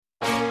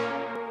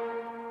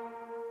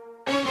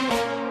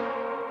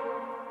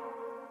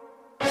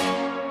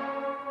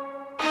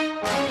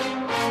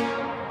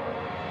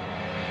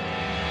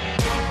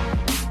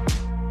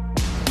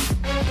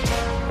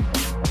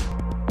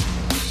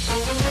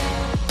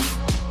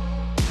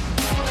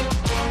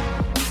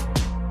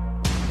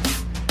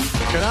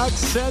Canucks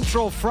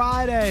Central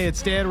Friday.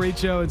 It's Dan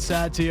Riccio and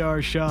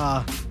Satyar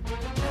Shah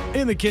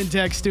in the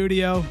Kintec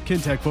studio.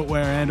 Kintec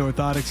Footwear and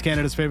Orthotics,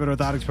 Canada's favorite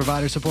orthotics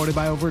provider, supported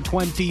by over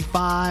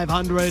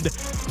 2,500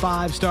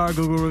 five-star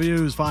Google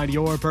reviews. Find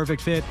your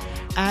perfect fit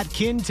at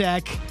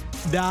kintec.net.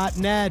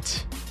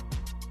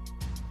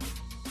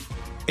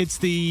 It's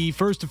the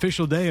first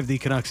official day of the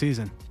Canucks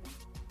season.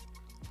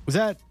 Was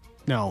that?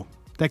 No.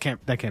 That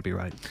can't be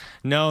right.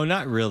 No,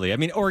 not really. I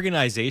mean,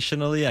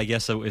 organizationally, I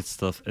guess it's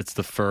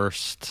the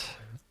first.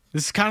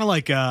 This is kind of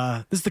like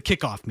this is the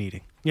kickoff meeting,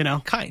 you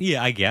know?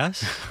 Yeah, I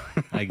guess.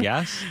 It's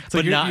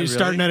but like you're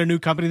starting at a new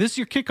company. This is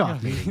your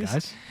kickoff meeting,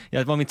 guys.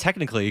 Yeah, well, I mean,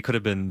 technically, it could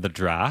have been the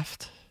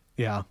draft.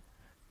 Yeah.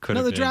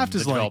 The draft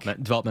is like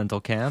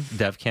developmental camp,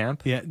 dev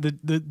camp. Yeah,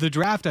 the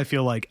draft I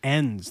feel like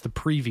ends the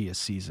previous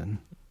season,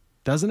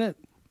 doesn't it?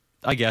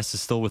 I guess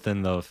it's still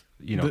within the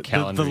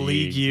calendar the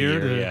league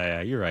year.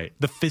 Yeah, you're right.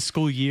 The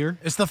fiscal year.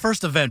 It's the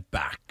first event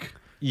back.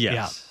 Yes.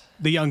 Yeah.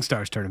 The Young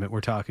Stars tournament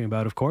we're talking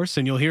about, of course,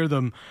 and you'll hear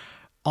them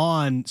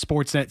on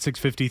Sportsnet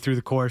 650 through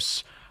the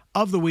course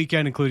of the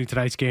weekend, including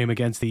tonight's game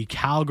against the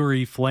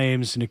Calgary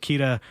Flames.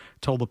 Nikita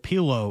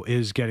Tolopilo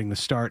is getting the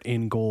start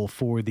in goal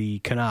for the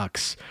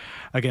Canucks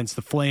against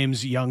the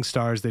Flames. Young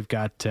Stars, they've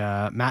got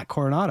Matt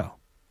Coronado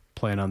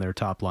playing on their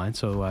top line,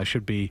 so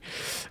should be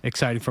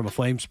exciting from a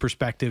Flames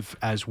perspective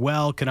as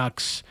well.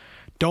 Canucks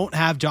don't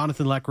have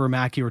Jonathan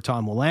Lekkerimäki or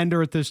Tom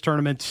Willander at this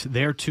tournament.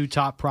 Their two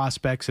top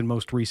prospects and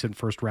most recent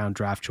first-round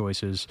draft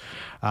choices.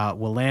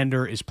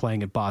 Willander is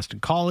playing at Boston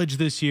College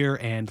this year,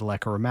 and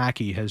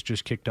Lekkerimäki has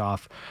just kicked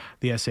off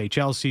the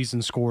SHL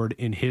season, scored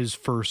in his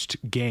first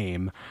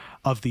game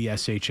of the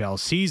SHL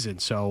season.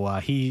 So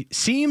he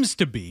seems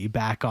to be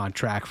back on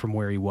track from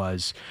where he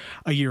was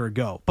a year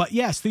ago. But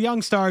yes, the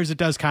Young Stars, it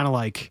does kind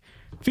of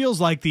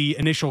feels like the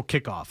initial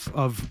kickoff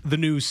of the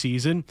new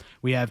season.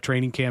 We have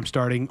training camp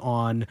starting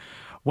on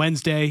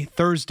Wednesday,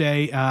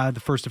 Thursday. The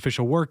first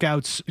official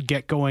workouts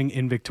get going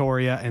in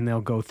Victoria, and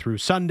they'll go through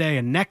Sunday.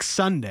 And next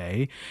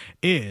Sunday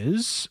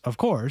is, of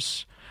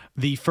course,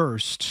 the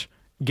first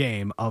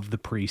game of the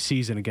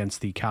preseason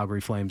against the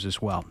Calgary Flames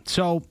as well.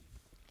 So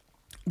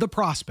the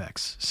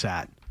prospects,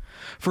 Sat,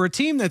 for a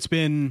team that's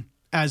been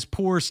as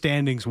poor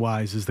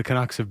standings-wise as the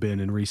Canucks have been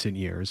in recent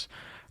years,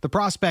 the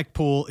prospect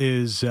pool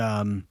is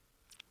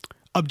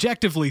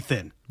objectively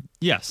thin.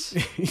 Yes.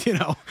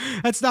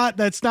 That's not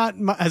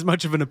as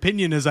much of an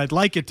opinion as I'd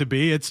like it to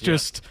be. It's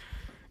just,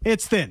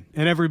 it's thin,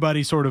 and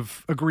everybody sort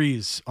of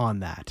agrees on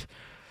that.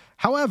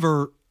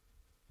 However,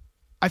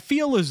 I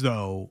feel as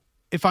though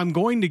if I'm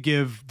going to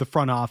give the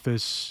front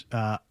office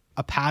a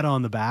pat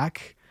on the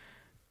back,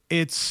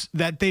 it's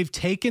that they've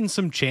taken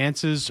some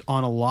chances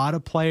on a lot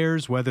of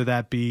players, whether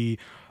that be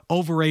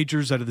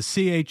overagers out of the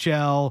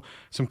CHL,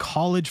 some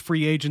college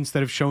free agents that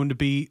have shown to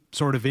be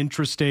sort of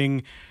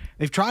interesting.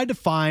 They've tried to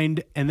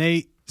find, and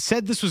they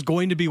said this was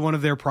going to be one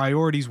of their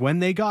priorities when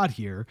they got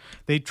here.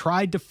 They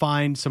tried to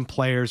find some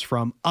players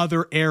from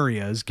other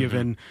areas,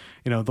 given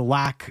the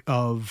lack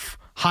of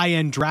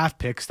high-end draft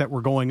picks that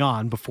were going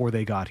on before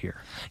they got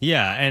here.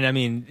 Yeah, and I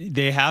mean,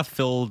 they have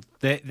filled...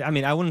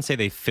 I wouldn't say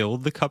they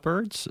filled the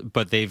cupboards,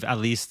 but they've at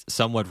least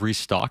somewhat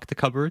restocked the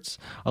cupboards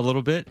a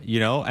little bit,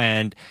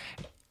 and...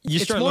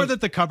 It's more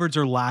that the cupboards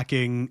are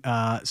lacking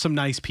some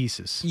nice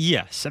pieces.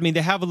 Yes. I mean,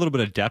 they have a little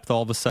bit of depth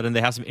all of a sudden. They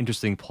have some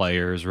interesting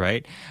players,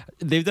 right?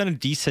 They've done a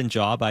decent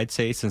job, I'd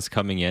say, since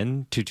coming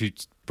in to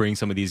bring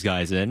some of these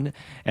guys in.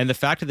 And the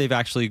fact that they've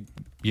actually,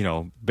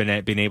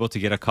 been able to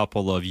get a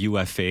couple of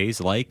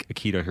UFAs like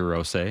Akita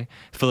Hirose,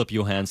 Philip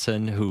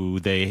Johansson, who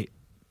they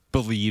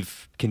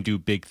believe can do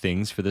big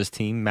things for this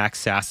team,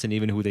 Max Sasson,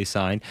 even who they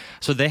signed.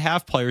 So they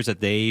have players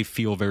that they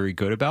feel very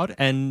good about,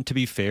 and to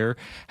be fair,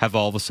 have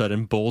all of a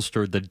sudden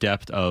bolstered the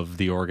depth of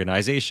the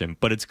organization.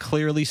 But it's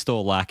clearly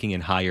still lacking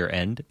in higher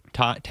end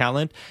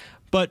talent.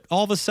 But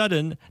all of a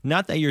sudden,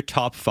 not that your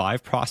top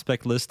 5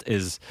 prospect list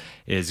is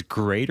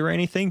great or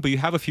anything, but you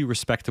have a few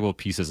respectable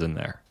pieces in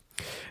there.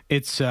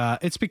 It's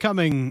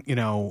becoming,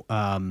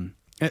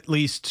 at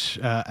least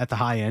at the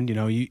high end,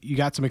 you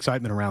got some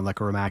excitement around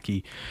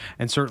Lekkerimäki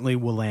and certainly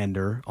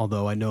Willander,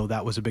 although I know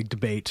that was a big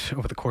debate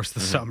over the course of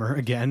the summer,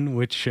 again,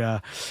 which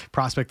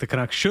prospect the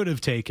Canucks should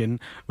have taken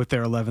with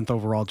their 11th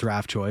overall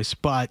draft choice.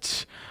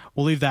 But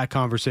we'll leave that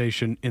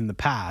conversation in the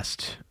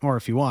past, or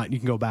if you want, you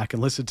can go back and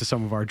listen to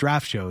some of our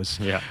draft shows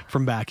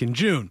from back in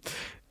June.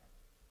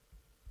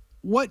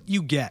 What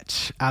you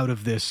get out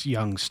of this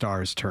Young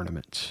Stars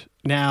tournament.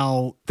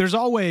 Now, there's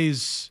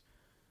always,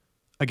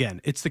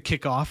 again, it's the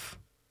kickoff.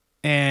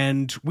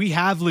 And we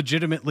have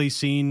legitimately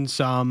seen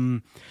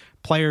some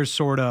players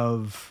sort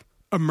of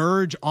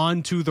emerge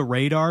onto the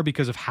radar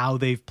because of how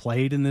they've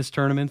played in this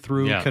tournament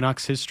through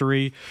Canucks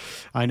history.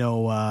 I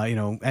know,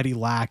 Eddie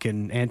Lack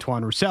and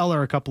Antoine Roussel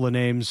are a couple of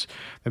names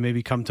that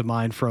maybe come to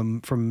mind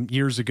from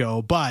years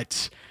ago.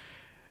 But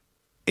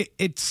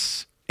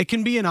it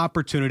can be an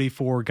opportunity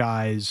for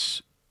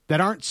guys that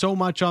aren't so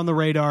much on the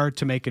radar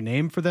to make a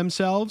name for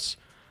themselves.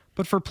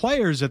 But for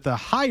players at the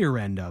higher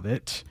end of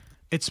it,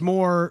 it's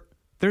more...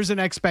 There's an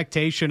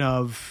expectation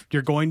of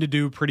you're going to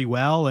do pretty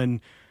well, and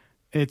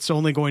it's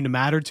only going to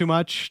matter too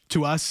much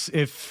to us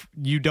if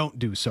you don't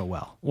do so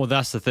well. Well,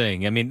 that's the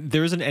thing. I mean,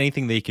 there isn't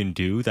anything they can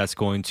do that's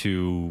going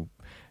to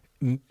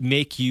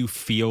make you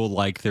feel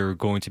like they're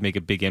going to make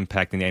a big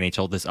impact in the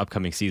NHL this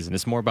upcoming season.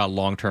 It's more about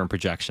long-term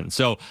projection.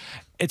 So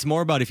it's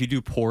more about if you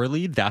do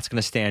poorly, that's going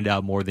to stand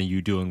out more than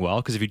you doing well.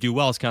 Because if you do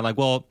well, it's kind of like,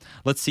 well,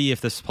 let's see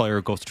if this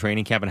player goes to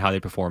training camp and how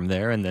they perform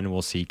there, and then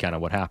we'll see kind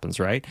of what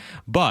happens, right?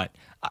 But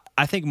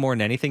I think more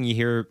than anything, you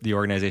hear the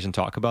organization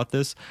talk about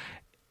this,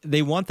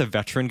 they want the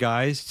veteran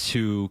guys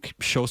to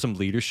show some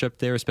leadership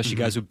there, especially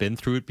guys who've been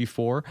through it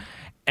before.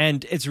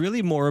 And it's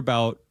really more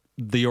about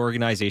the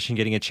organization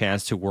getting a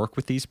chance to work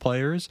with these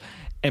players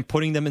and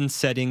putting them in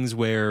settings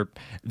where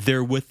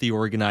they're with the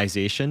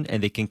organization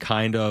and they can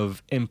kind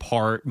of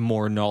impart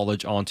more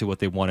knowledge onto what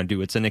they want to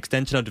do. It's an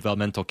extension of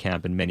developmental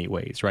camp in many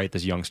ways, right?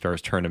 This Young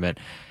Stars tournament.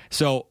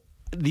 So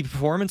the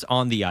performance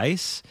on the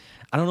ice,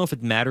 I don't know if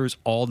it matters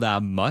all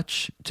that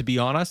much, to be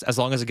honest, as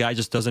long as a guy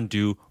just doesn't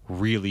do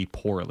really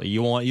poorly.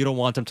 You don't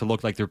want them to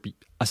look like they're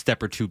a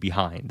step or two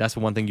behind. That's the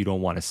one thing you don't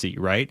want to see,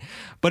 right?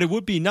 But it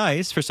would be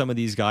nice for some of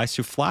these guys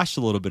to flash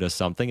a little bit of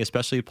something,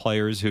 especially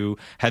players who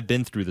have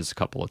been through this a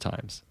couple of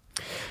times.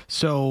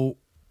 So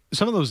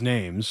some of those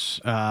names,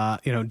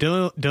 Danila,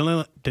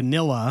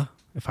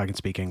 if I can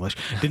speak English,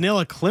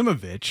 Danila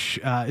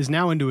Klimovich is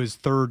now into his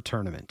third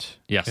tournament.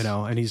 Yes.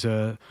 And he's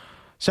a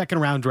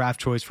second-round draft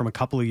choice from a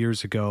couple of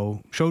years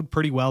ago. Showed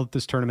pretty well at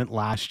this tournament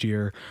last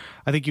year.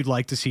 I think you'd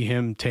like to see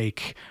him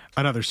take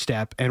another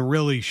step and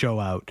really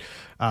show out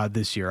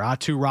this year.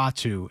 Aatu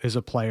Ratu is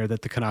a player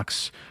that the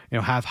Canucks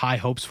have high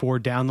hopes for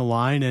down the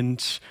line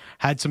and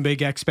had some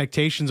big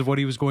expectations of what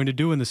he was going to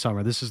do in the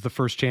summer. This is the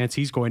first chance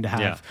he's going to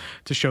have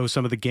to show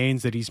some of the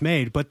gains that he's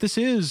made. But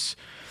it's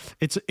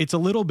a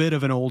little bit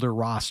of an older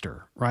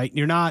roster, right?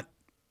 You're not,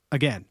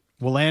 again,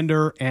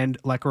 Willander and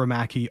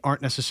Lekkerimäki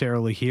aren't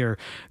necessarily here.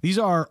 These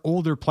are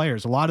older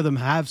players. A lot of them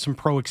have some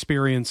pro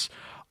experience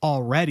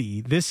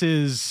already. This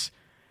is,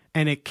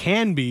 and it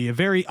can be, a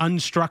very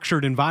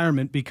unstructured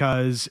environment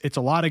because it's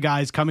a lot of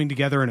guys coming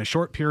together in a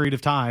short period of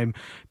time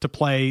to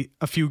play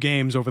a few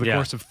games over the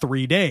course of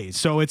 3 days.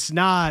 So it's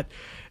not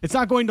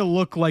going to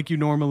look like you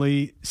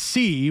normally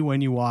see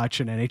when you watch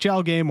an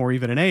NHL game or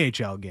even an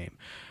AHL game.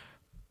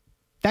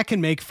 That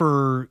can make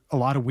for a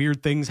lot of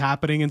weird things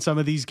happening in some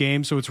of these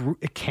games, so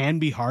it can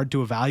be hard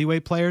to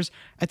evaluate players.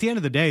 At the end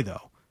of the day,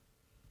 though,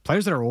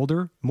 players that are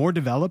older, more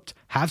developed,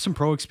 have some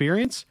pro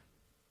experience,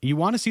 you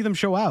want to see them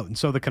show out. And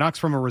so the Canucks,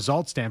 from a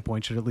result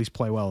standpoint, should at least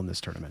play well in this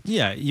tournament.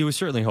 Yeah, you would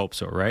certainly hope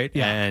so, right?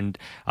 Yeah. And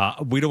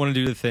we don't want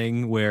to do the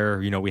thing where,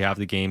 we have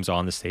the games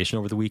on the station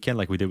over the weekend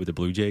like we did with the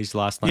Blue Jays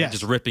last night,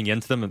 just ripping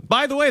into them. And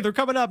by the way, they're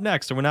coming up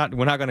next. So we're not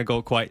going to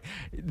go quite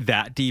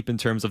that deep in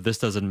terms of this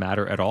doesn't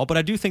matter at all. But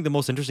I do think the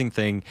most interesting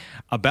thing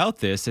about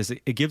this is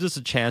it gives us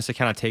a chance to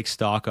kind of take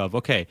stock of,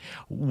 okay,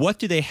 what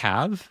do they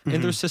have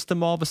in their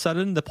system all of a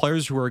sudden? The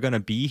players who are going to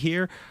be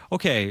here,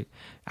 okay,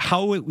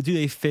 how do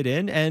they fit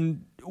in?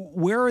 And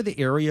where are the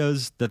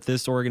areas that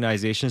this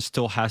organization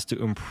still has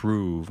to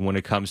improve when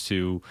it comes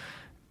to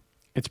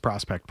its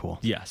prospect pool?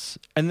 Yes.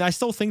 And I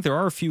still think there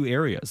are a few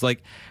areas.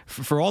 Like,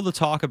 for all the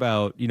talk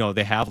about,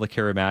 they have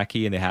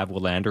Lekkerimäki and they have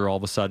Willander all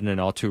of a sudden and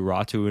Aatu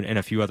Ratu and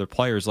a few other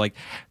players, like,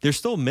 they're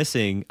still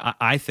missing,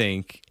 I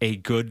think,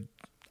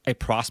 a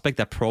prospect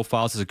that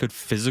profiles as a good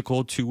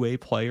physical two-way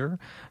player,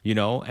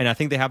 and I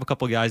think they have a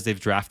couple of guys they've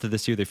drafted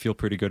this year they feel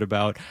pretty good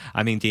about.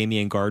 I mean,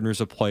 Damian Gardner's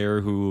a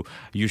player who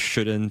you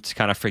shouldn't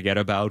kind of forget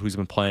about, who's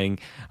been playing,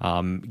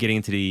 getting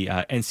into the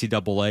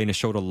NCAA and has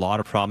showed a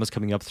lot of promise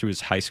coming up through his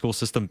high school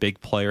system.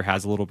 Big player,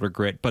 has a little bit of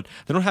grit, but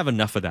they don't have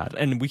enough of that.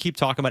 And we keep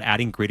talking about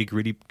adding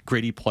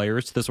gritty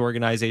players to this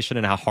organization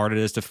and how hard it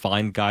is to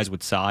find guys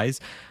with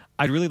size.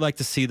 I'd really like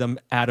to see them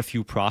add a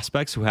few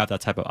prospects who have that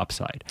type of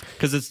upside,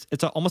 because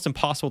it's almost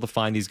impossible to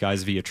find these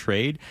guys via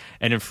trade.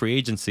 And in free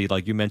agency,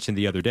 like you mentioned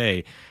the other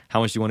day,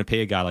 how much do you want to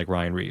pay a guy like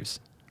Ryan Reeves?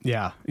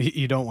 Yeah,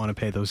 you don't want to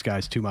pay those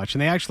guys too much.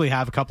 And they actually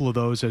have a couple of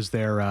those as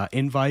their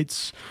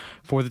invites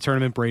for the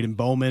tournament. Braden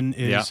Bowman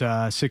is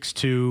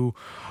 6'2",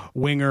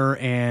 winger,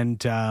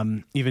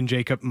 and even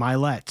Jacob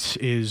Milet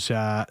is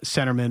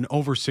centerman,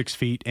 over 6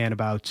 feet and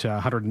about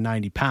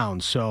 190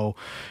 pounds. So,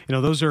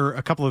 those are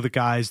a couple of the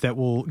guys that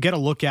we'll get a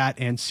look at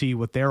and see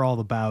what they're all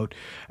about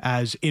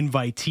as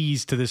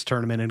invitees to this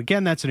tournament. And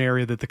again, that's an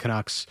area that the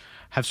Canucks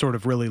have sort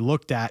of really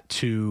looked at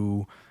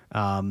to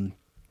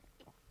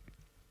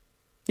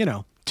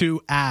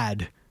to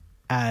add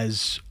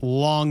as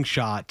long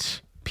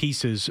shot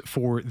pieces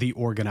for the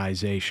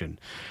organization.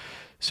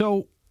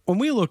 So when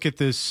we look at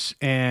this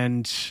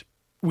and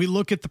we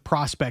look at the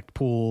prospect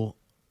pool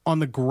on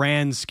the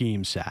grand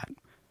scheme set,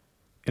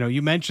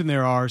 you mentioned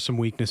there are some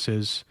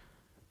weaknesses.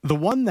 The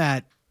one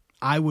that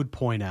I would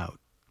point out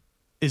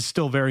is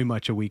still very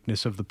much a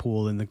weakness of the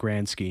pool in the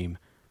grand scheme: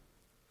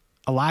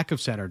 a lack of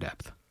center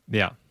depth.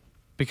 Yeah.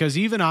 Because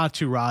even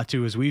Aatu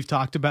Ratu, as we've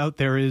talked about,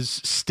 there is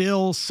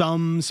still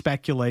some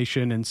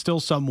speculation and still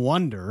some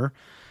wonder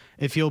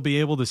if he'll be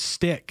able to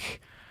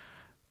stick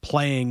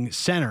playing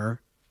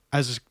center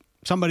as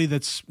somebody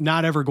that's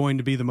not ever going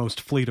to be the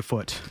most fleet of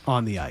foot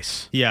on the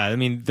ice. Yeah, I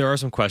mean, there are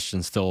some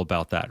questions still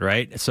about that,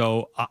 right?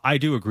 So I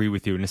do agree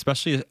with you, and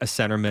especially a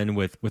centerman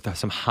with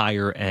some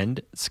higher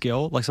end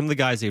skill, like some of the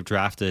guys they've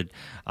drafted,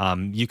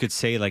 you could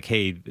say like,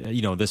 hey,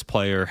 this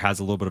player has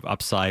a little bit of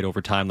upside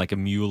over time, like a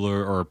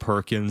Mueller or a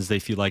Perkins. They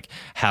feel like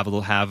have a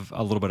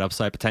little bit of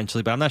upside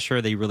potentially, but I'm not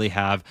sure they really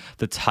have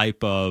the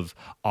type of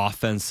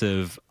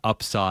offensive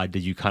upside that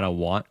you kind of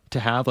want to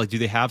have. Like, do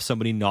they have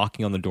somebody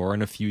knocking on the door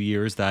in a few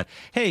years that,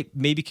 hey,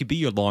 maybe could be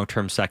your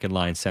long-term second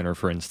line center,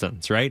 for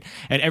instance, right?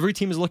 And every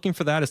team is looking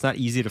for that. It's not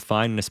easy to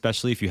find, and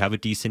especially if you have a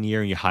decent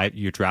year and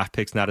your draft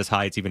pick's not as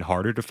high, it's even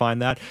harder to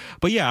find that.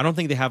 But yeah, I don't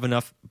think they have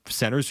enough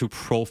centers who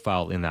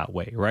profile in that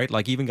way, right?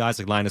 Like even guys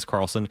like Linus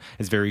Karlsson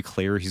is very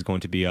clear he's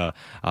going to be a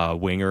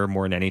winger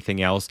more than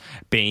anything else.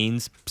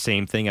 Baines,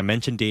 same thing. I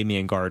mentioned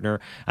Damian Gardner.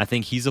 I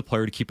think he's a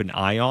player to keep an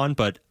eye on,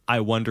 but I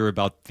wonder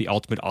about the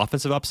ultimate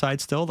offensive upside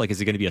still. Like, is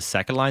he going to be a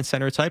second line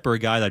center type or a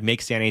guy that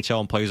makes the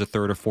NHL and plays a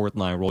third or fourth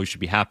line role you should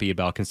be happy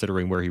about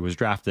considering where he was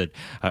drafted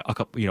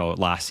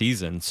last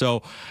season?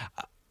 So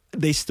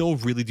they still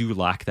really do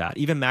lack that.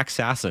 Even Max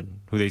Sasson,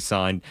 who they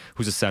signed,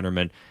 who's a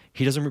centerman,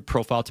 he doesn't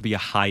profile to be a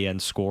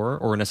high-end scorer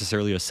or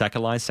necessarily a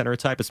second-line center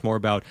type. It's more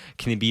about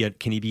can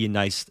he be a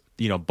nice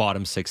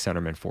bottom six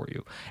centerman for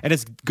you? And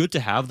it's good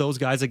to have those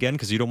guys again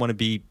because you don't want to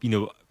be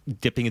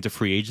dipping into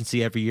free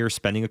agency every year,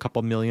 spending a couple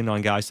million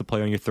on guys to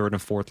play on your third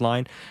and fourth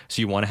line.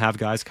 So you want to have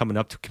guys coming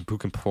up who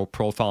can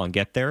profile and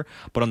get there.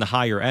 But on the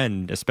higher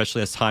end,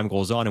 especially as time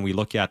goes on and we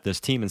look at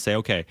this team and say,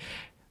 okay,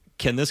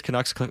 can this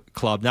Canucks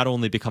club not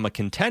only become a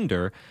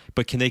contender,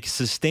 but can they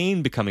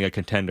sustain becoming a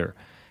contender?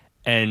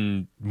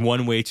 And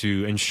one way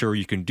to ensure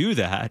you can do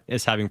that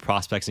is having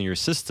prospects in your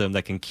system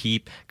that can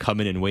keep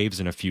coming in waves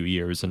in a few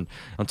years. And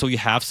until you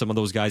have some of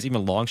those guys,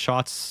 even long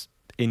shots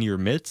in your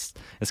midst,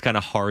 it's kind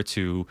of hard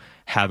to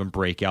have them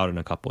break out in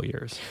a couple of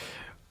years.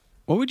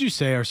 What would you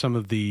say are some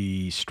of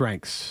the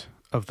strengths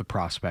of the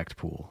prospect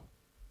pool?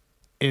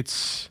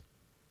 It's,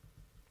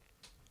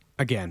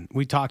 again,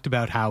 we talked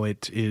about how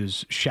it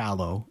is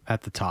shallow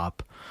at the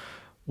top.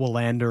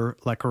 Willander,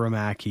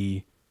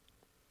 Lekkerimaki.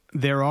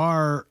 There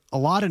are a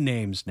lot of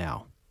names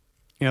now.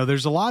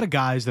 There's a lot of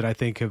guys that I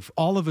think have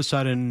all of a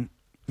sudden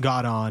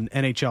got on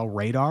NHL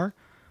radar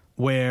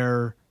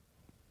where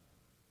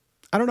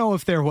I don't know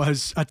if there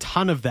was a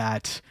ton of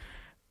that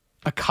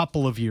a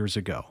couple of years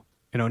ago.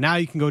 Now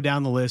you can go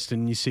down the list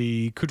and you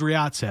see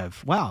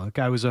Kudryavtsev. Wow, that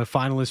guy was a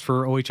finalist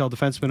for OHL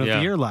Defenseman of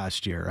the Year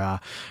last year.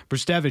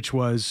 Brstevich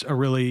was a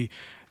really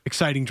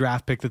exciting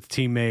draft pick that the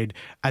team made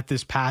at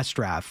this past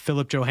draft.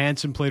 Philip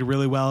Johansson played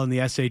really well in the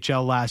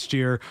SHL last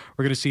year.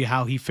 We're going to see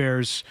how he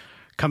fares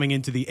coming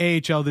into the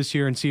AHL this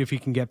year and see if he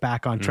can get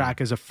back on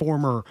track as a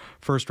former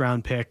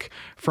first-round pick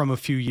from a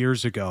few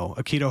years ago.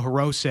 Akito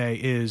Hirose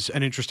is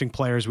an interesting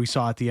player, as we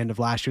saw at the end of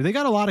last year. They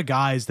got a lot of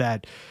guys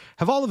that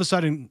have all of a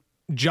sudden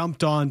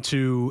jumped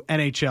onto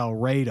NHL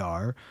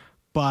radar,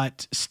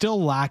 but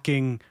still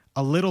lacking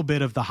a little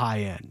bit of the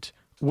high end,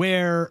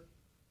 where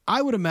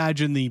I would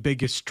imagine the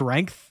biggest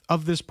strength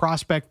of this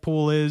prospect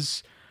pool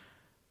is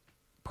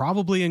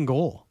probably in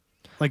goal.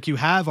 Like you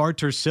have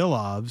Artur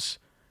Silovs,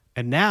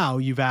 and now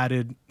you've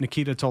added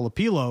Nikita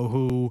Tolopilo,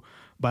 who,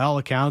 by all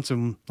accounts,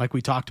 and like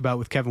we talked about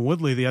with Kevin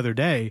Woodley the other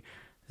day,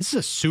 this is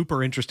a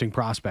super interesting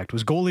prospect.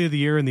 Was goalie of the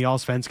year in the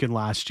Allsvenskan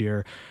last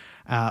year.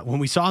 When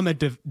we saw him at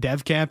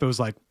Dev Camp, it was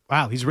like,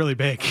 wow, he's really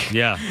big.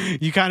 Yeah.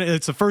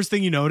 It's the first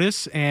thing you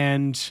notice,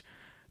 and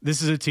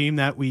this is a team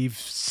that we've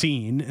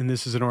seen, and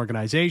this is an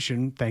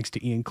organization, thanks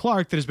to Iain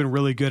Clark, that has been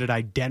really good at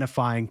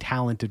identifying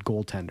talented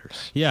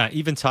goaltenders. Yeah,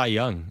 even Ty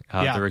Young,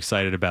 they're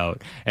excited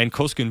about. And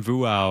Koskin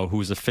Vuau,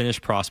 who's a Finnish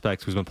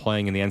prospect who's been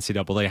playing in the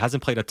NCAA,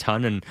 hasn't played a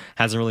ton and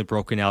hasn't really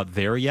broken out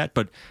there yet,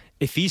 but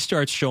if he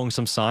starts showing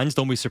some signs,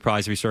 don't be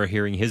surprised if we start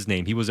hearing his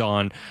name. He was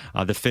on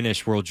the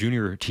Finnish World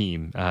Junior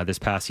team this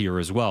past year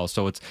as well.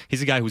 So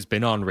he's a guy who's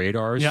been on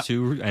radars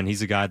too, and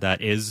he's a guy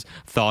that is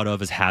thought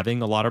of as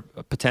having a lot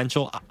of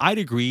potential. I'd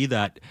agree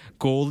that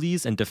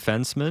goalies and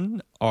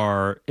defensemen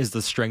is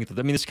the strength.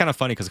 I mean, it's kind of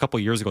funny because a couple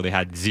of years ago they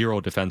had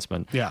zero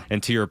defensemen. Yeah.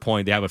 And to your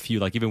point, they have a few,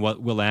 like even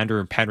Willander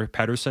and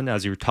Pettersson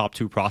as your top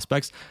two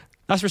prospects.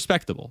 That's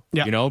respectable,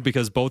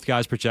 because both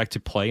guys project to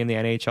play in the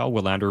NHL.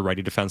 Willander, a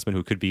righty defenseman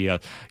who could be a,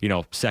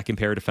 second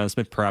pair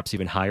defenseman, perhaps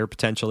even higher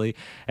potentially.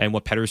 And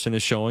what Pettersson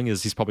is showing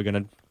is he's probably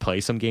going to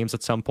play some games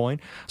at some point.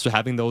 So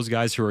having those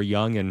guys who are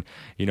young and,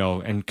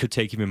 and could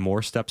take even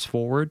more steps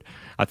forward,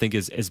 I think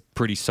is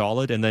pretty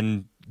solid. And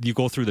then you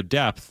go through the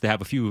depth, they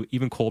have a few,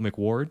 even Cole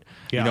McWard,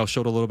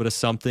 showed a little bit of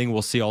something.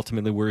 We'll see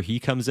ultimately where he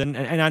comes in.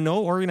 And I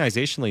know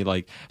organizationally,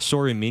 like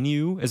Sori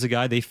Minu is a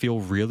guy they feel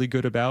really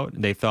good about.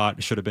 They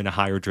thought should have been a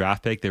higher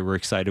draft pick. They were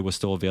excited was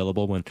still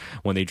available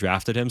when they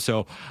drafted him.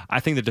 So I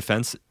think the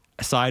defense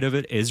side of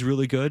it is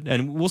really good.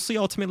 And we'll see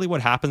ultimately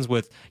what happens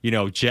with,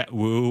 Jet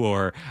Wu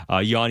or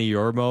Yanni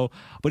Yormo.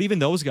 But even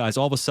those guys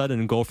all of a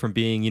sudden go from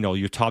being,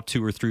 your top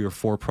 2 or 3 or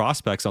 4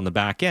 prospects on the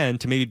back end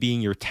to maybe being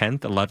your 10th,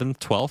 11th,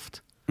 12th.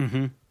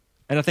 Mm-hmm.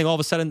 And I think all of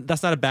a sudden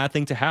that's not a bad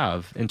thing to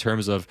have in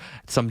terms of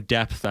some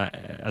depth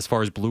as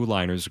far as blue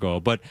liners go.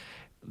 But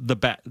the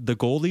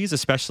goalies,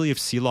 especially if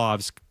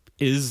Silovs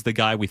is the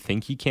guy we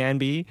think he can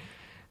be.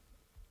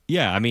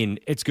 Yeah, I mean,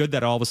 it's good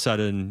that all of a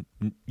sudden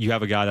you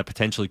have a guy that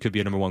potentially could be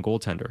a number one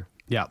goaltender.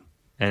 Yeah.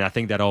 And I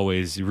think that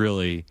always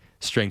really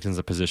strengthens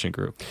the position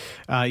group.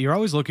 You're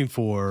always looking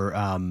for,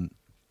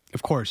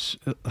 of course,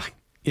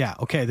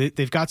 okay,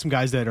 they've got some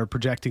guys that are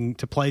projecting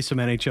to play some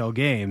NHL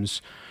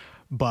games,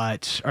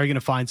 but are you going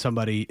to find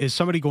somebody? Is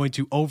somebody going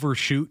to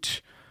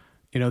overshoot,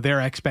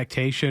 their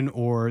expectation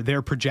or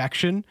their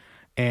projection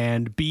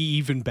and be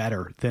even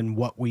better than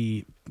what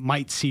we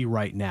might see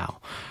right now?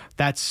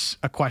 That's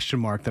a question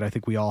mark that I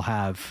think we all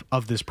have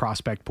of this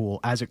prospect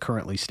pool as it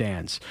currently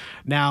stands.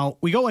 Now,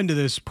 we go into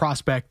this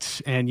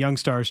prospect and Young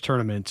Stars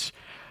tournament,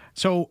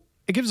 so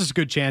it gives us a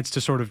good chance to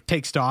sort of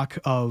take stock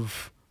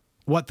of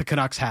what the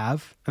Canucks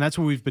have, and that's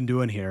what we've been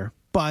doing here.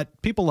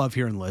 But people love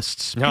hearing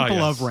lists. People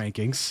love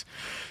rankings.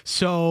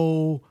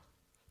 So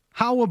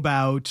how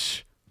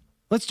about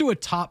let's do a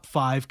top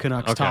 5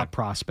 Canucks top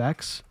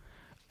prospects,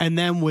 and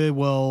then we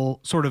will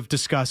sort of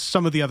discuss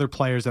some of the other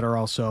players that are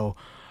also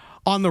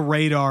on the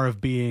radar of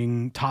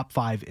being top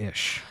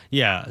 5-ish.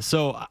 Yeah,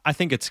 so I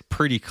think it's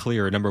pretty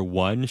clear. Number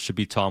 1 should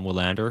be Tom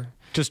Willander.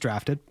 Just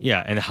drafted.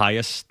 Yeah, and the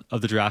highest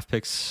of the draft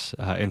picks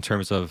in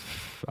terms of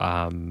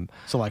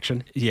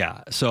selection.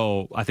 Yeah,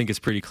 so I think it's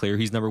pretty clear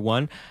he's number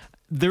 1.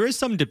 There is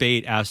some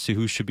debate as to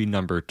who should be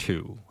number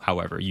 2.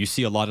 However, you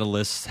see a lot of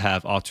lists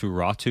have Aatu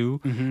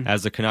Ratu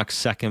as the Canucks'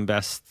 second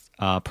best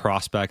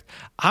prospect.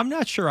 I'm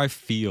not sure I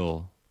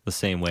feel the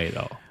same way,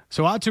 though.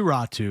 So Aatu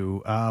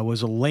Ratu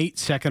was a late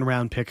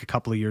second-round pick a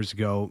couple of years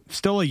ago.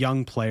 Still a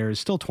young player,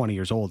 still 20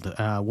 years old.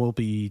 Will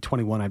be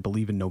 21, I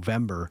believe, in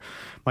November.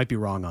 Might be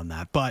wrong on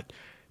that. But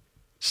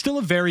still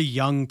a very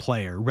young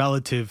player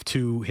relative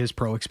to his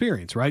pro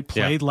experience, right?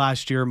 Played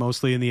last year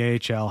mostly in the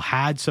AHL,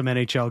 had some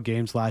NHL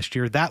games last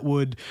year. That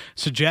would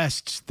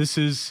suggest this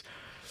is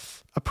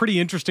a pretty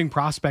interesting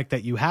prospect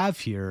that you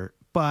have here.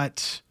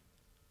 But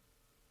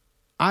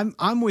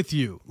I'm with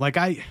you. Like,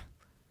 I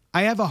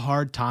have a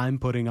hard time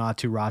putting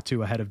Aatu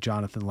Ratu ahead of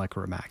Jonathan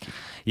Lekkerimäki.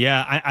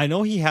 Yeah, I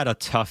know he had a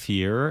tough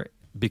year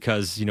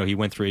because, he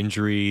went through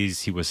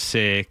injuries, he was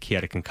sick, he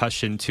had a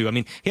concussion too. I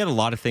mean, he had a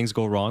lot of things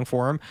go wrong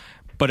for him,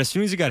 but as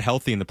soon as he got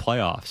healthy in the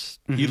playoffs,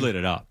 he lit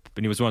it up.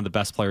 And he was one of the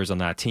best players on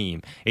that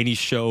team. And he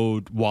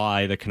showed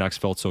why the Canucks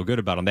felt so good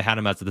about him. They had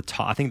him as the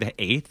top, I think the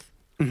 8th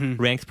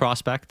ranked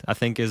prospect, I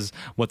think is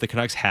what the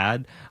Canucks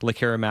had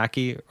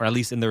Lekkerimäki, or at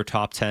least in their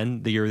top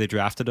 10 the year they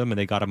drafted him, and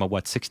they got him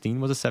at 16?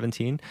 Was it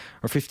 17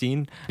 or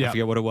 15? I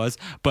forget what it was.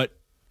 But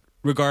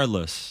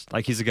regardless,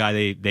 like, he's a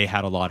guy they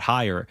had a lot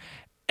higher.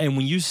 And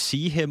when you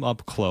see him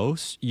up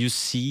close, you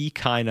see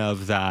kind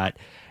of that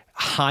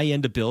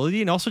high-end ability,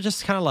 and also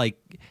just kind of like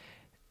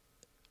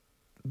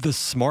the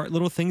smart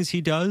little things he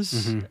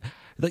does.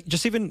 Like,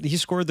 just even he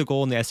scored the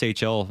goal in the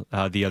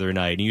SHL the other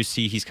night, and you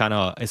see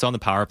it's on the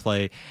power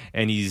play,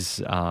 and he's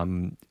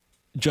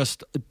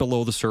just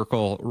below the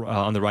circle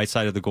on the right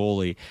side of the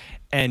goalie,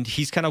 and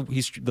he's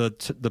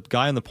the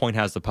guy on the point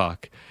has the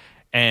puck,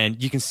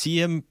 and you can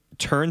see him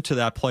turn to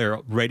that player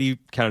ready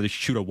kind of to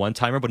shoot a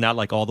one-timer, but not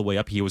like all the way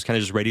up. He was kind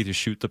of just ready to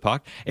shoot the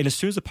puck. And as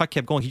soon as the puck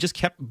kept going, he just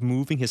kept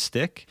moving his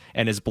stick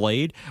and his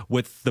blade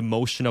with the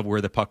motion of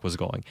where the puck was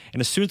going.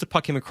 And as soon as the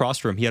puck came across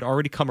from him, he had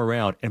already come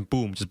around and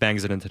boom, just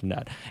bangs it into the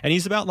net. And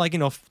he's about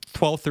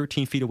 12,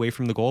 13 feet away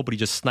from the goal, but he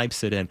just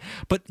snipes it in.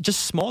 But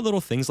just small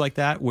little things like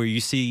that where you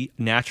see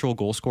natural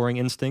goal scoring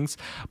instincts,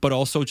 but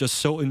also just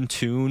so in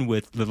tune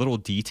with the little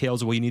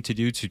details of what you need to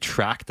do to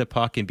track the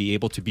puck and be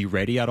able to be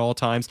ready at all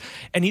times.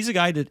 And he's a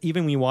guy that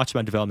even when you watch him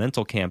on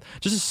developmental camp,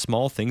 just the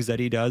small things that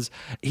he does,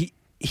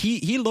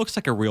 he looks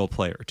like a real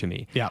player to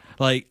me. Yeah.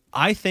 Like,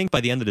 I think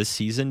by the end of this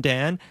season,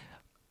 Dan,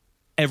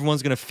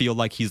 everyone's going to feel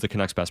like he's the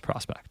Canucks' best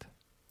prospect.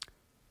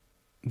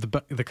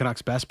 The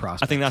Canucks' best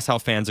prospect. I think that's how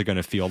fans are going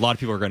to feel. A lot of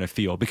people are going to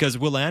feel, because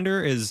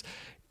Willander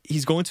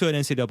he's going to an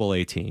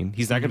NCAA team.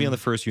 He's not going to be on the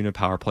first unit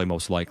power play,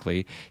 most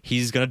likely.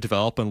 He's going to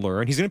develop and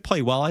learn. He's going to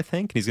play well, I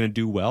think, and he's going to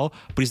do well,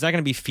 but he's not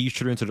going to be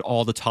featured into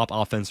all the top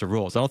offensive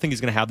roles. I don't think he's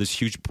going to have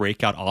this huge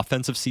breakout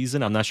offensive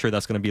season. I'm not sure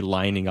that's going to be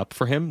lining up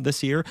for him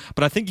this year,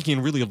 but I think he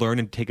can really learn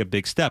and take a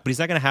big step. But he's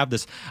not going to have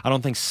this, I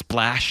don't think,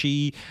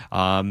 splashy,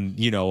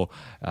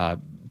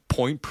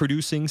 point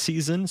producing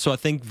season. So I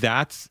think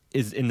that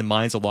is in the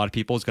minds of a lot of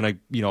people is going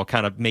to,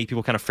 kind of make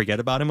people kind of forget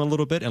about him a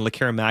little bit. And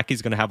Lekkerimäki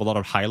is going to have a lot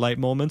of highlight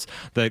moments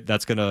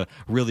that's going to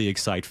really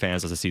excite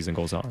fans as the season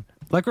goes on.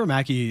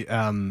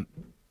 Lekkerimäki,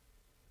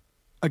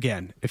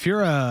 again, if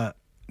you're a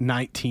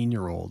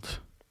 19-year-old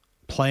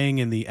playing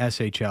in the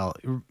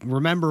SHL,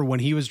 remember when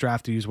he was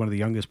drafted, he was one of the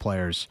youngest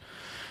players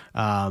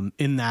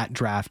in that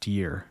draft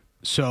year.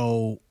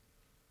 So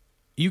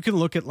you can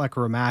look at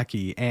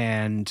Lekkerimäki,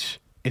 and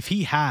if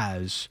he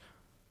has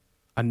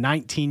a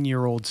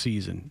 19-year-old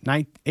season,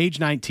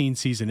 age 19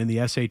 season in the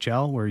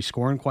SHL where he's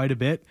scoring quite a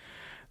bit,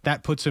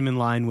 that puts him in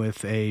line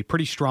with a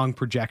pretty strong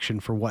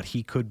projection for what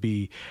he could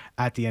be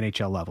at the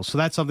NHL level. So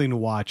that's something to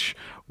watch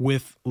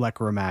with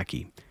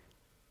Lekkerimäki.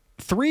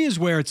 3 is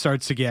where it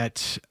starts to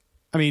get,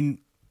 2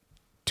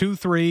 2,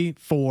 3,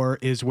 4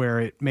 is where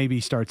it maybe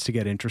starts to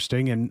get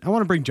interesting. And I want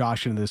to bring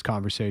Josh into this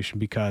conversation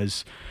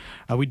because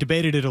we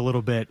debated it a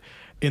little bit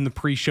in the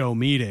pre-show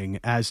meeting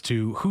as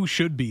to who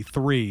should be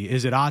 3.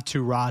 Is it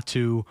Aatu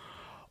Ratu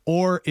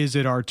or is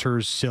it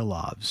Arturs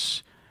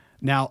Silovs?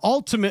 Now,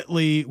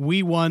 ultimately,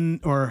 we won,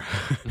 or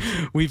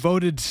we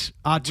voted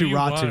Aatu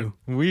Ratu.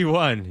 We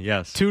won,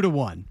 yes.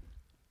 2-1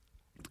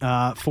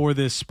 for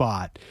this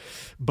spot.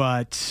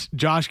 But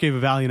Josh gave a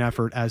valiant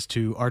effort as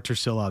to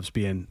Arturs Silovs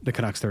being the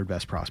Canucks' third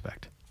best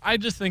prospect. I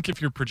just think if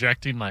you're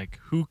projecting like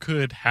who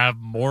could have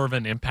more of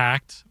an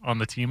impact on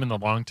the team in the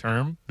long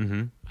term,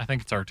 I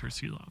think it's Arturs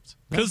Silovs.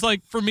 Because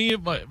like for me,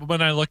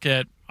 when I look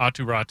at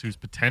Aatu Ratu's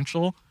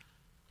potential,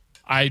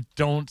 I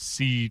don't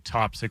see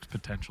top 6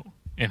 potential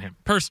in him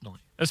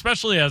personally,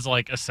 especially as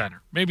like a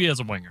center, maybe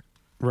as a winger.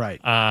 Right.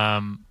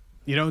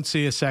 You don't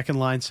see a second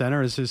line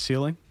center as his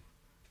ceiling?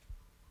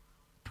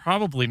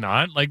 Probably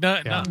not. Like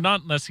not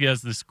unless he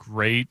has this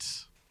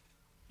great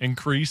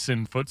increase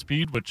in foot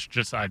speed, which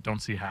just I don't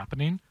see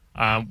happening.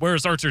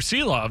 Whereas Arturs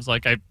Silovs,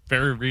 like I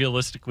very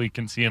realistically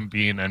can see him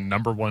being a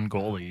number 1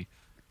 goalie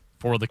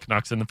for the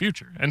Canucks in the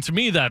future. And to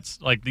me,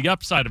 that's like the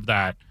upside of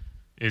that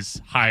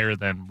is higher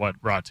than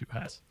what Ratu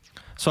has.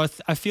 So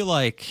I feel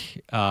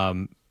like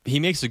he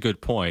makes a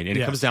good point, and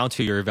it comes down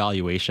to your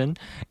evaluation.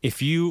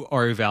 If you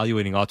are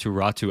evaluating Aatu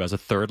Ratu as a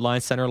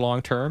third-line center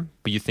long-term,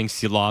 but you think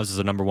Silovs is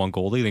a number 1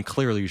 goalie, then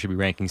clearly you should be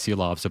ranking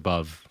Silovs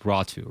above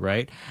Ratu,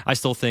 right? I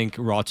still think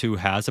Ratu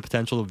has the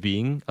potential of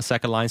being a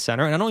second-line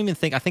center, and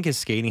I think his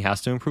skating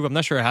has to improve. I'm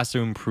not sure it has to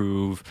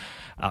improve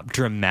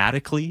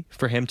dramatically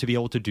for him to be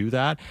able to do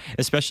that,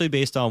 especially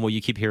based on what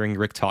you keep hearing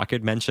Rick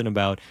Tocchet mention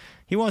about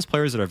he wants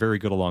players that are very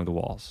good along the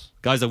walls,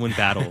 guys that win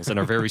battles and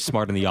are very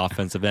smart in the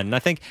offensive end. And I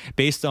think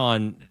based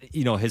on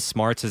his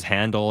smarts, his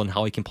handle, and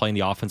how he can play in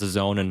the offensive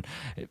zone, and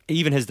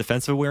even his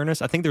defensive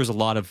awareness, I think there's a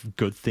lot of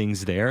good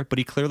things there. But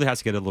he clearly has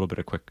to get a little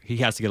bit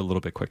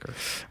quicker.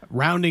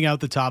 Rounding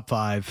out the top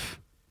 5,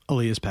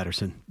 Elias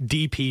Pettersson,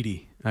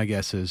 DPD, I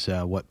guess is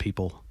what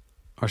people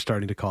are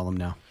starting to call him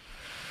now.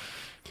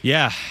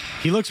 Yeah.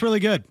 He looks really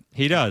good.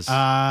 He does.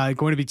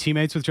 Going to be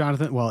teammates with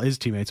Jonathan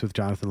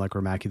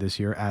Lekramaki this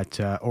year at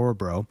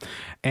Orebro.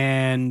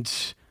 And,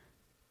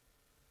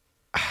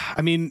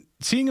 I mean,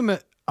 seeing him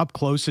up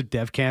close at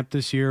Dev Camp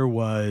this year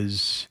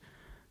was,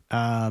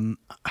 he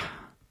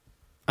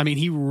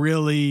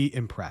really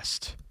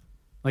impressed.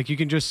 Like, you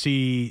can just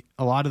see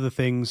a lot of the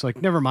things,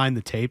 like, never mind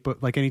the tape,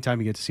 but, like,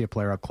 anytime you get to see a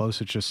player up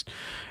close, it's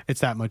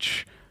that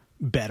much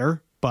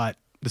better. But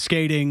the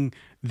skating,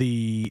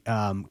 the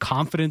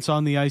confidence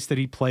on the ice that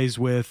he plays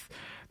with,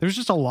 there's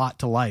just a lot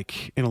to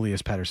like in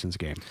Elias Pettersson's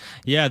game.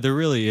 Yeah, there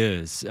really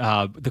is.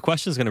 The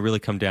question is going to really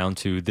come down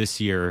to this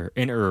year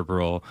in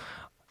Örebro,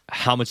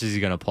 how much is he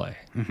going to play?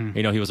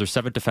 Mm-hmm. He was our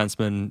 7th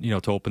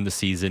defenseman, to open the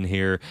season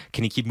here.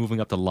 Can he keep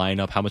moving up the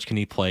lineup? How much can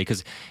he play?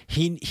 Because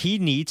he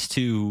needs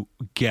to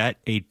get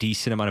a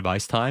decent amount of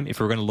ice time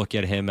if we're going to look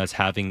at him as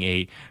having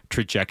a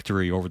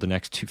trajectory over the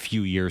next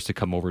few years to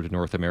come over to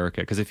North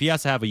America. Because if he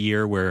has to have a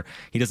year where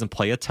he doesn't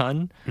play a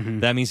ton,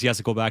 that means he has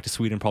to go back to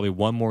Sweden probably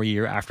one more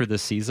year after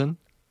this season.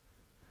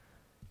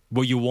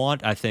 What you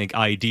want, I think,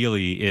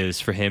 ideally, is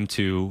for him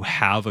to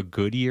have a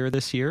good year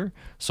this year.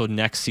 So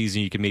next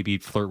season, you can maybe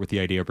flirt with the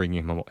idea of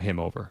bringing him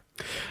over.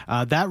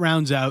 That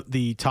rounds out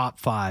the top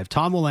 5.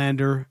 Tom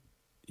Willander,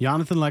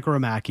 Jonathan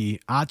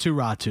Lekramaki, Aatu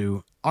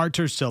Ratu,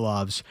 Arturs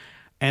Silovs,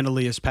 and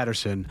Elias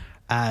Pettersson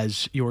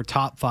as your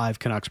top 5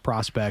 Canucks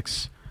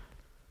prospects,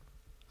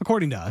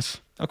 according to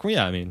us. Okay,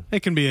 yeah,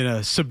 it can be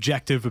a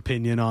subjective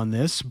opinion on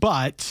this,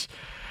 but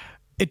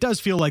it does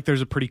feel like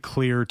there's a pretty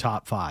clear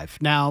top 5.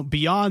 Now,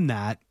 beyond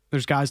that,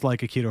 there's guys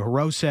like Akito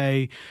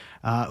Hirose,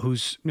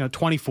 who's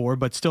 24,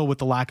 but still with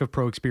the lack of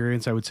pro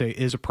experience, I would say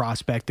is a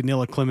prospect.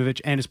 Danila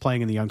Klimovich, and is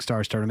playing in the Young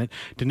Stars tournament.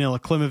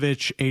 Danila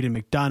Klimovich,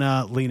 Aiden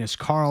McDonough, Linus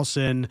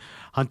Karlsson,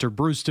 Hunter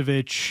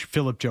Brustovich,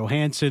 Philip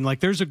Johansson. Like,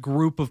 there's a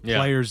group of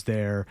players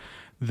there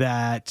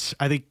that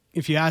I think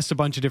if you asked a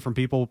bunch of different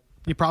people,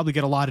 you probably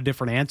get a lot of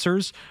different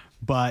answers,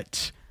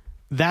 but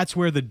that's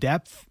where the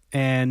depth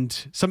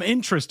and some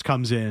interest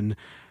comes in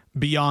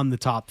beyond the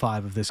top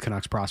 5 of this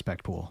Canucks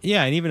prospect pool.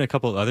 Yeah, and even a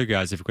couple of other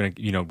guys, if we're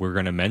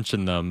going to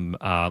mention them.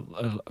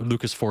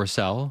 Lucas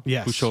Forsell,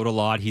 who showed a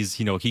lot. He's,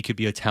 he could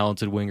be a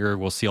talented winger.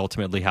 We'll see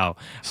ultimately how.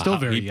 Still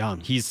very young.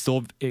 He's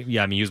still, he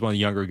was one of the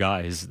younger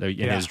guys in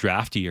his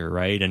draft year,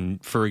 right?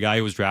 And for a guy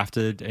who was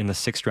drafted in the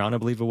 6th round, I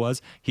believe it was,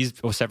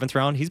 7th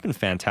round, he's been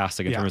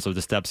fantastic in terms of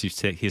the steps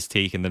he's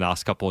taken the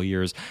last couple of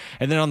years.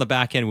 And then on the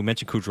back end, we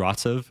mentioned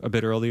Kudryavtsev a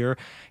bit earlier.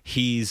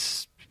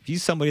 He's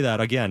somebody that,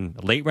 again,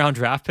 late round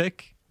draft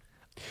pick.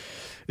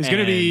 Is going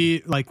to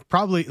be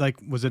probably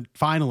was a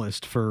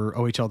finalist for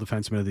OHL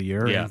Defenseman of the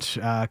Year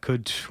and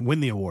could win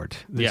the award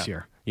this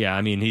year.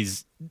 Yeah,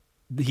 he's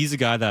a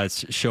guy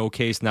that's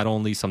showcased not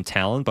only some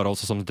talent but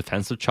also some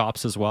defensive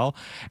chops as well.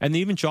 And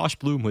even Josh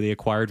Bloom, who they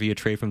acquired via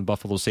trade from the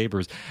Buffalo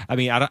Sabres.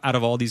 Out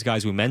of all these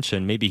guys we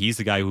mentioned, maybe he's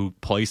the guy who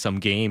plays some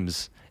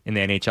games in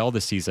the NHL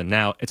this season.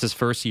 Now, it's his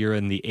first year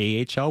in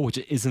the AHL, which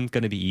isn't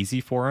going to be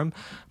easy for him,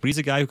 but he's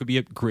a guy who could be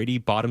a gritty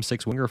bottom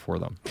six winger for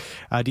them.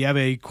 Do you have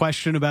a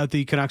question about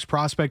the Canucks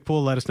prospect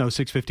pool? Let us know,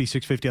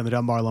 650 on the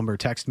Dunbar Lumber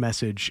text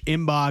message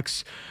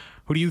inbox.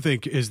 Who do you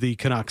think is the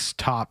Canucks'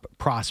 top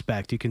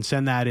prospect? You can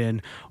send that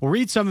in. We'll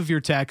read some of your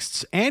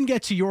texts and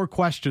get to your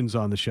questions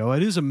on the show.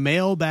 It is a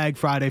Mailbag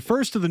Friday,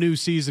 first of the new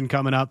season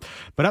coming up.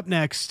 But up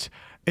next,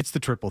 it's the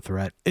Triple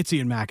Threat. It's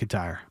Iain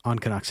MacIntyre on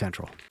Canucks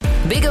Central.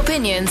 Big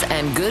opinions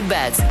and good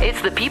bets.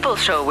 It's the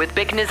People's Show with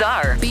Bick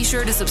Nazar. Be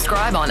sure to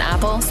subscribe on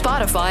Apple,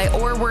 Spotify,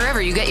 or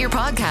wherever you get your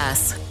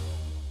podcasts.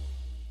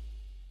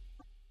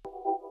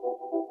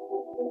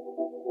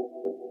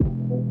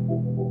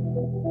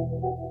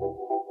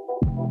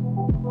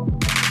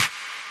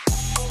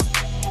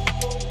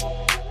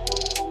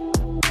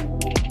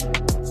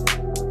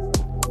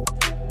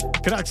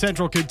 Canucks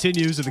Central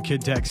continues in the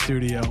Kintec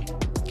studio.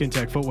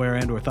 Kintec Footwear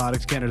and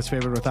Orthotics, Canada's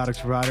favorite orthotics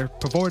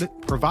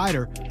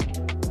provider.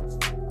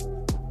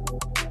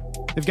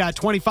 They've got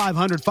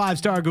 2,500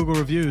 five-star Google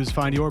reviews.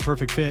 Find your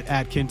perfect fit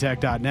at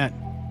kintec.net.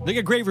 They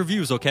get great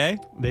reviews, okay?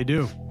 They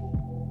do.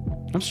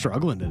 I'm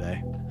struggling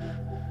today.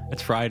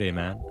 It's Friday,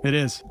 man. It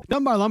is.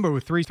 Dunbar Lumber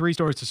with three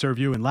stores to serve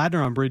you in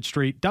Ladner on Bridge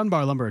Street,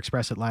 Dunbar Lumber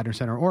Express at Ladner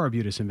Center, or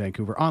Arbutus in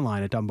Vancouver,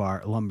 online at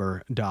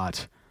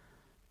dunbarlumber.com.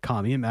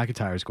 Iain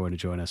MacIntyre is going to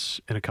join us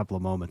in a couple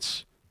of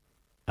moments.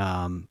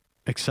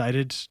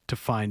 Excited to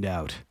find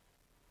out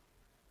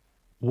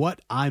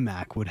what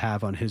iMac would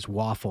have on his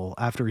waffle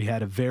after he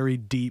had a very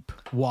deep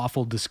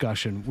waffle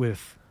discussion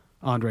with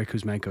Andrei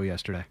Kuzmenko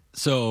yesterday.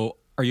 So,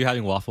 are you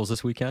having waffles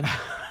this weekend?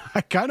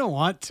 I kind of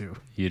want to.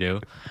 You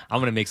do? I'm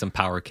going to make some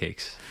power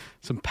cakes.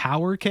 Some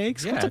power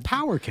cakes? Yeah, What's a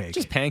power cake?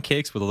 Just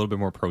pancakes with a little bit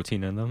more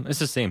protein in them. It's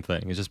the same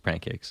thing. It's just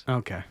pancakes.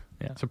 Okay.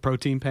 Yeah. So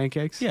protein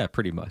pancakes? Yeah,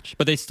 pretty much.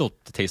 But they still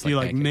taste like you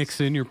pancakes.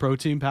 Mix in your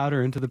protein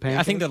powder into the pancake?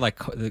 I think that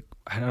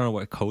I don't know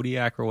what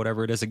Kodiak or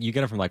whatever it is. Like, you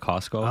get it from like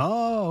Costco.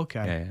 Oh,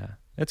 okay. Yeah.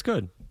 It's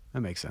good.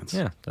 That makes sense.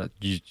 Yeah.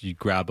 You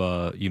grab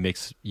you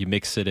mix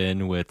it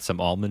in with some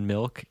almond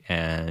milk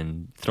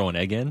and throw an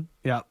egg in.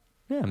 Yeah.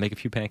 Yeah, make a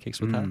few pancakes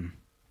with that.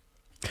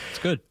 It's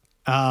good.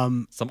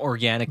 Some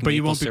organic but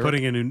you won't syrup. be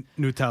putting in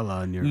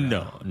Nutella in your...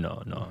 No.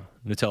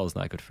 Nutella's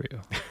not good for you.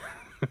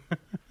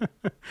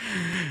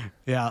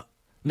 Yeah.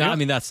 No, I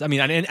mean,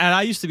 and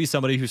I used to be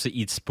somebody who used to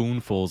eat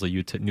spoonfuls of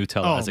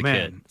Nutella as a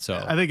kid. So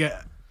I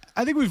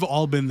think we've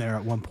all been there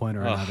at one point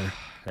or another.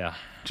 Yeah.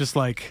 Just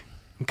like,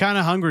 I'm kind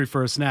of hungry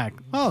for a snack.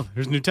 Oh,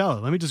 there's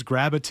Nutella. Let me just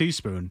grab a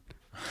teaspoon.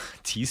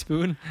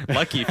 Teaspoon?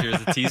 Lucky if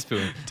there's a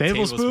teaspoon.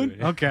 Tablespoon?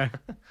 Yeah. Okay.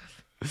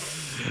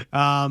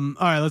 All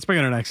right, let's bring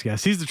in our next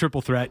guest. He's the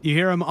Triple Threat. You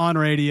hear him on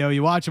radio.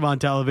 You watch him on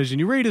television.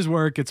 You read his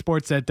work at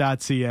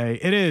sportsnet.ca.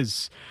 It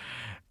is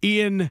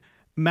Iain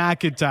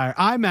MacIntyre.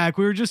 iMac,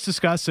 we were just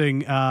discussing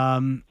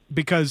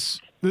because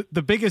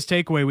the biggest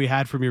takeaway we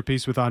had from your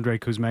piece with Andrei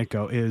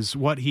Kuzmenko is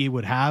what he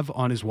would have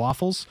on his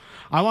waffles.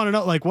 I want to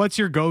know, what's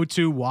your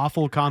go-to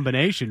waffle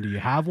combination? Do you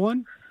have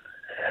one?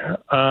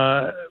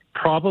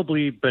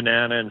 Probably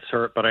banana and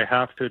syrup, but I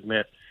have to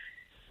admit,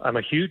 I'm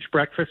a huge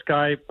breakfast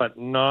guy, but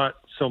not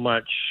so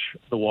much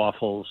the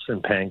waffles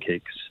and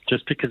pancakes,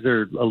 just because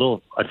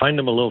I find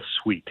them a little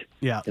sweet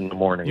in the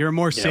morning. You're a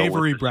more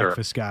savory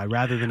breakfast guy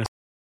rather than a...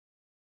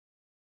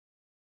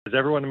 As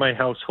everyone in my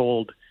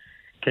household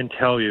can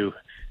tell you,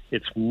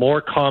 it's more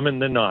common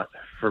than not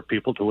for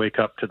people to wake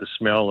up to the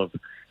smell of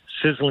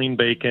sizzling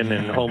bacon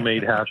and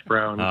homemade hash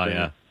browns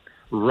and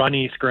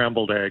runny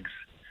scrambled eggs,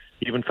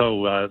 even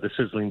though the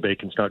sizzling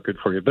bacon's not good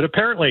for you. But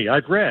apparently,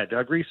 I've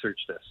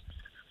researched this.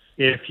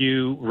 If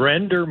you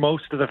render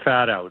most of the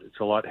fat out, it's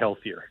a lot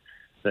healthier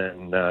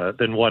than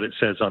what it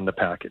says on the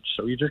package.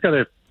 So you just got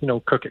to,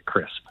 cook it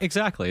crisp.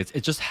 Exactly. It's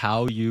just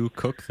how you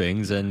cook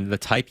things and the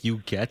type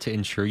you get to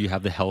ensure you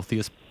have the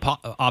healthiest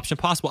option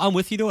possible. I'm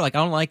with you, though. I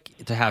don't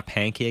like to have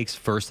pancakes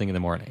first thing in the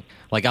morning.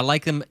 I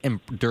like them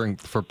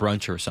for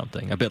brunch or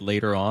something a bit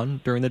later on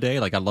during the day.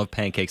 I love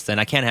pancakes then.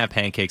 I can't have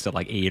pancakes at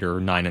 8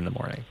 or 9 in the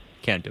morning.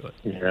 Can't do it.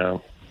 Yeah.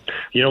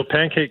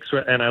 Pancakes,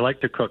 and I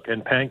like to cook,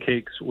 and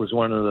pancakes was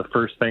one of the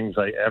first things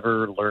I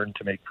ever learned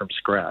to make from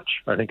scratch.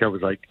 I think I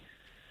was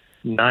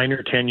 9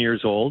 or 10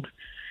 years old,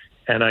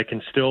 and I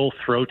can still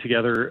throw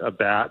together a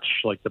batch,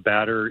 the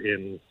batter,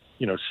 in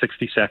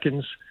 60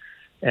 seconds,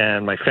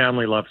 and my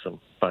family loves them,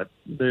 but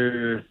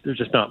they're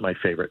just not my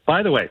favorite.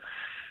 By the way,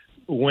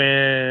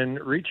 when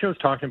Ricci's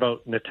talking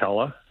about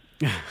Nutella,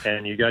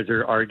 and you guys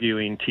are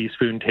arguing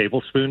teaspoon,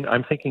 tablespoon,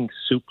 I'm thinking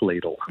soup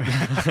ladle.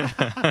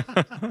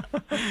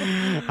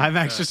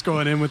 iMac's just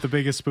going in with the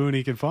biggest spoon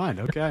he can find.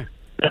 Okay.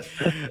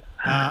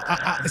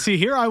 See,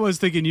 here I was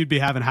thinking you'd be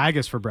having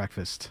haggis for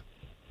breakfast.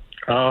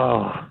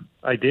 Oh,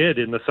 I did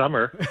in the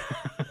summer.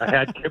 I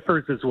had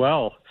kippers as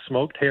well,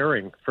 smoked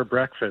herring for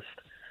breakfast.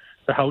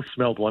 The house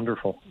smelled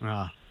wonderful.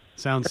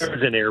 Sounds. It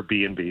was an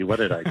Airbnb. What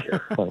did I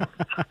care?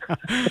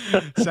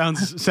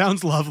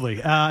 Sounds lovely.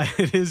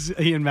 It is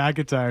Iain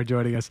MacIntyre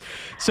joining us.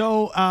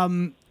 So,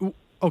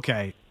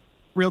 okay,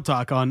 real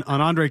talk on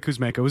Andrei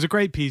Kuzmenko. It was a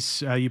great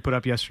piece you put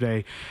up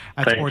yesterday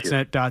at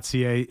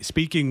sportsnet.ca,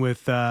 speaking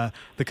with the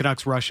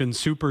Canucks Russian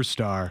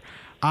superstar.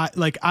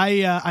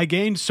 I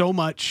gained so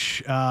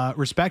much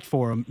respect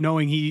for him,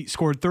 knowing he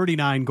scored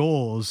 39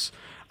 goals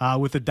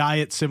with a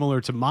diet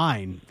similar to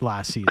mine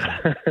last season.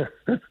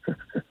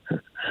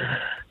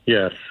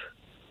 Yes.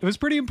 It was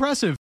pretty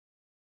impressive.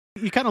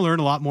 You kind of learn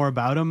a lot more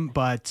about him,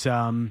 but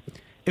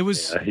it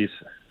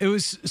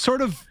was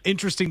sort of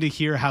interesting to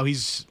hear how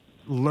he's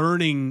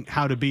learning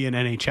how to be an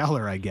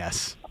NHLer, I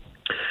guess.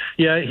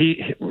 Yeah,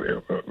 he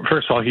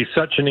first of all, he's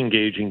such an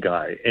engaging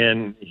guy,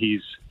 and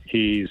he's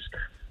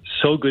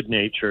so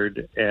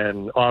good-natured,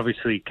 and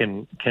obviously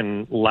can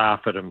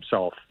laugh at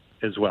himself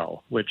as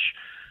well, which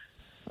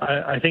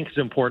I think is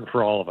important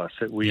for all of us,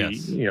 that we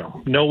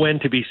know when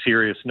to be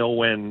serious, know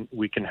when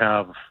we can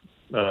have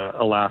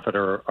a laugh at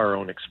our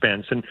own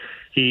expense. And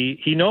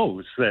he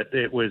knows that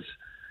it was,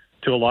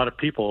 to a lot of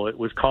people, it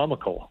was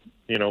comical,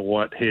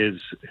 what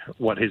his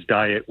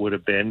diet would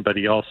have been, but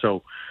he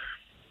also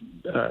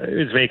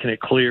is making it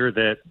clear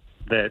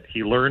that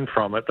he learned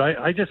from it.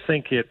 I just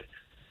think it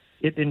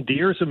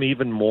endears him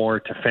even more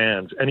to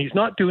fans, and he's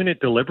not doing it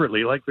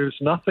deliberately. Like there's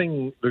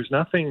nothing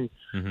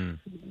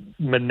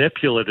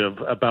manipulative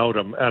about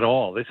him at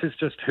all. This is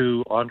just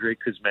who Andrei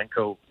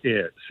Kuzmenko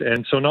is.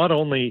 And so not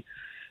only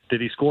did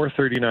he score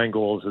 39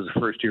 goals as a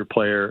first-year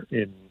player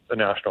in the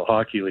National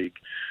Hockey League,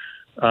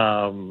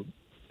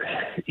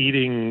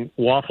 eating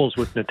waffles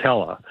with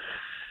Nutella,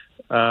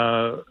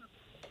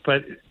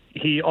 but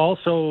he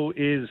also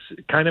is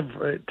kind of,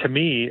 to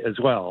me as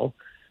well,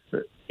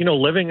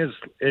 living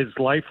his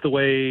life the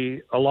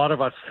way a lot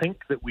of us think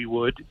that we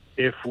would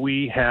if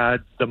we had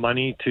the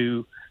money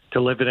to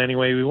live it any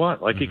way we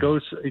want. Like he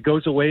goes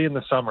away in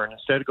the summer, and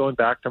instead of going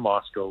back to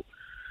Moscow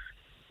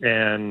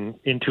and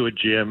into a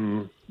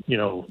gym,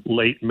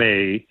 late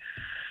May,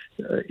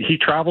 he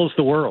travels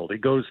the world. He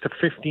goes to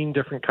 15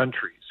 different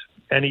countries,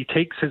 and he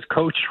takes his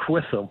coach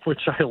with him,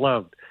 which I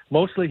loved.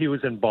 Mostly he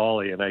was in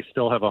Bali, and I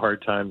still have a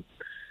hard time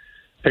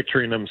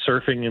picturing him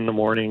surfing in the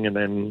morning and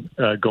then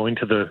going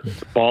to the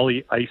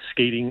Bali ice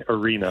skating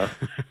arena,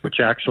 which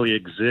actually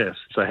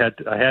exists. I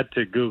had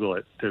to Google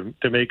it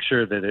to make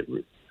sure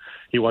that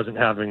he wasn't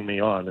having me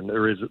on. And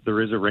there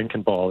is a rink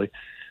in Bali,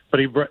 but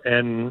he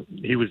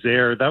was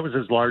there. That was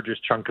his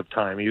largest chunk of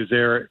time. He was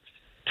there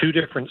 2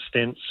 different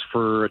stints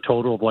for a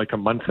total of like a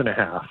month and a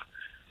half,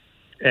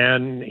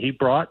 and he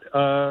brought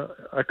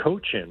a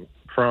coach in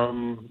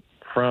from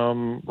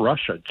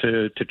Russia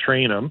to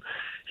train him.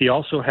 He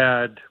also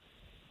had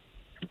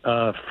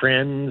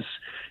friends,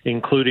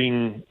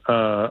 including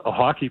a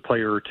hockey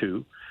player or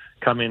 2,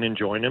 come in and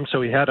join him.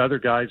 So he had other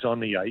guys on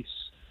the ice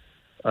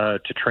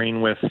to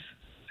train with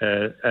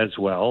as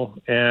well,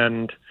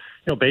 and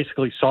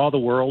basically saw the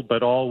world,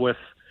 but all with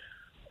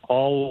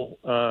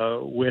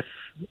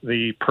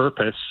the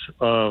purpose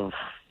of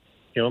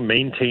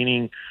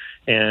maintaining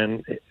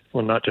and,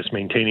 well, not just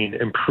maintaining,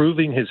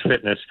 improving his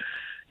fitness,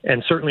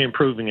 and certainly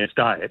improving his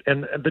diet.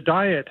 And the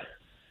diet.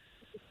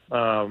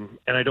 And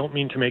I don't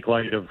mean to make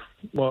light of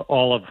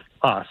all of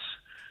us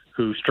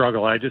who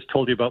struggle. I just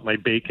told you about my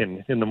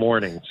bacon in the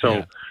morning.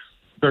 So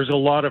there's a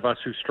lot of us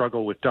who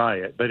struggle with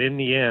diet. But in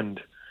the end,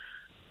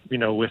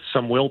 with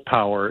some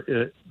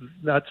willpower,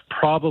 that's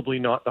probably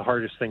not the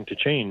hardest thing to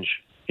change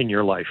in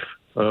your life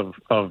of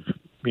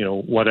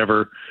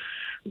whatever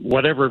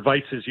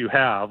vices you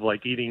have,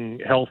 like eating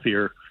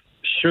healthier,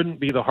 shouldn't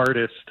be the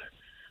hardest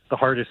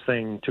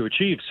thing to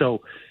achieve.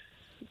 So,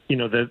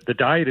 the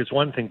diet is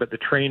one thing, but the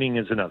training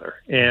is another.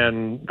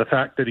 And the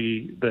fact that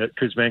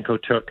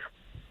Kuzmenko took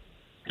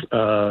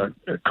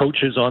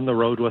coaches on the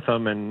road with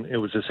him, and it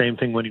was the same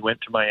thing when he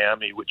went to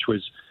Miami, which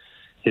was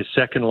his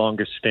second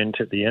longest stint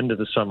at the end of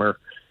the summer.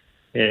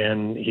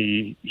 And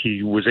he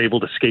was able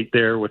to skate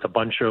there with a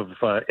bunch of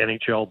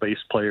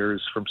NHL-based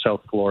players from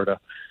South Florida.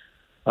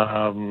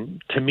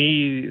 To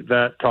me,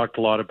 that talked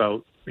a lot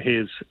about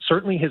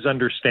certainly his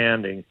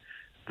understanding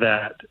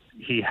that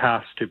he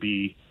has to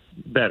be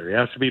better. He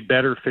has to be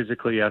better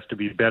physically. He has to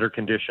be better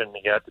conditioned.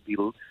 He had to be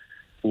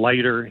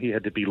lighter. He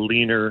had to be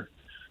leaner.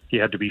 He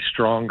had to be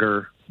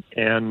stronger.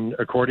 And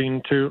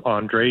according to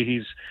Andrei,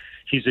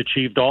 he's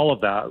achieved all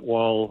of that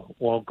while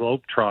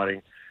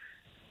globetrotting.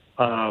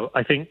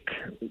 I think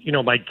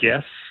my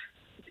guess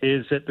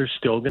is that there's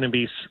still going to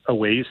be a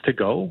ways to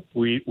go.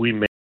 We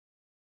may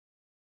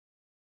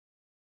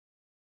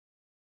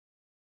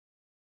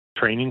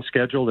training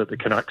schedule that the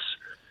Canucks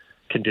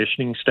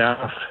conditioning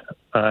staff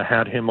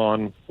had him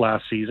on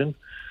last season.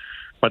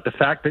 But the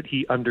fact that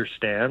he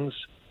understands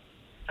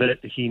that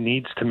he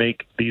needs to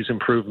make these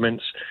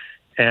improvements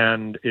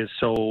and is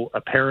so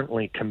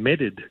apparently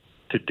committed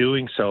to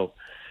doing so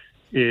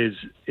is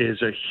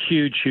a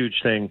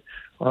huge thing,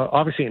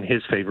 obviously in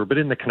his favor, but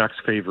in the Canucks'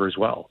 favor as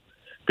well.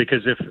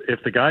 Because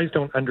if the guys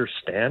don't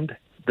understand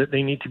that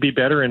they need to be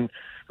better, and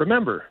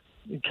remember,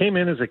 he came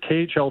in as a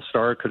KHL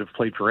star, could have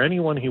played for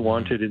anyone he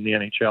wanted in the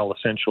NHL,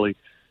 essentially,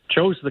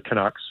 chose the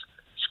Canucks,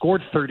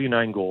 scored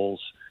 39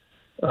 goals,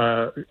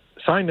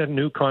 signed a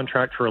new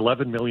contract for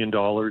 $11 million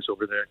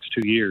over the next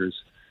 2 years.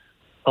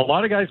 a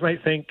lot of guys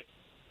might think,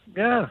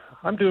 yeah,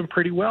 I'm doing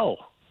pretty well.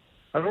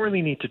 I don't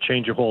really need to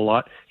change a whole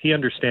lot. He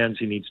understands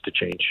he needs to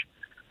change.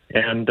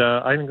 And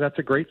I think that's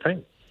a great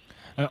thing.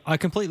 I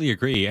completely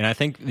agree. And I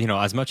think,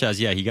 as much as,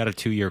 he got a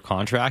 2-year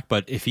contract,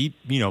 but if he,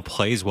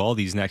 plays well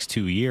these next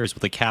 2 years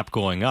with the cap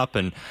going up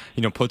and,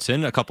 puts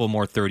in a couple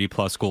more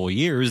 30-plus goal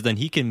years, then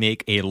he can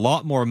make a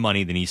lot more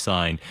money than he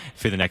signed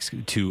for the next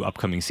 2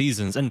 upcoming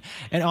seasons. And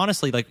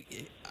honestly,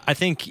 I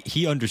think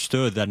he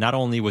understood that not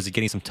only was he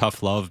getting some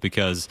tough love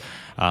because,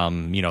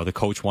 the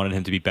coach wanted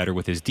him to be better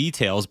with his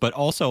details, but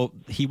also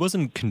he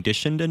wasn't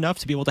conditioned enough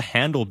to be able to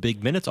handle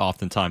big minutes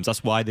oftentimes.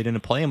 That's why they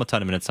didn't play him a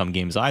ton of minutes some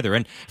games either.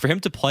 And for him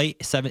to play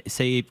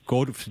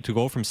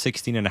go from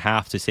 16 and a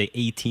half to say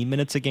 18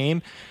 minutes a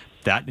game,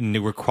 that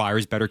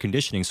requires better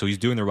conditioning, so he's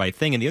doing the right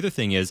thing. And the other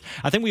thing is,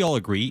 I think we all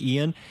agree,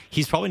 Ian,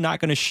 he's probably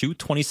not going to shoot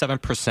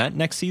 27%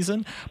 next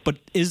season, but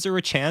is there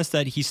a chance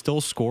that he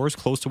still scores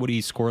close to what he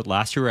scored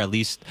last year, or at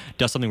least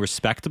does something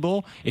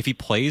respectable if he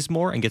plays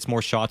more and gets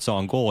more shots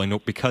on goal,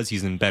 and because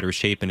he's in better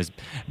shape and is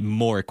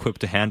more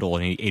equipped to handle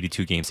an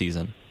 82-game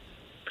season?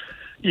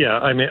 Yeah,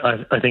 I mean,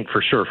 I think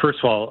for sure. First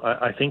of all,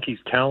 I think he's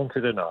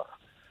talented enough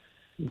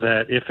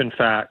that if, in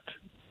fact,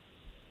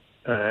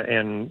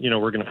 and,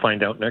 we're going to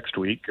find out next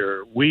week,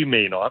 or we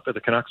may not, but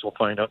the Canucks will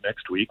find out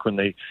next week when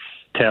they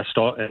test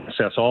and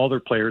assess all their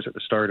players at the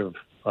start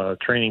of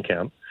training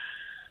camp.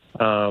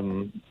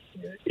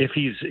 If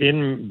he's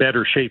in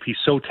better shape, he's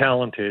so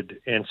talented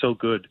and so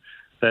good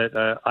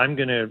that I'm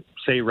going to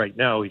say right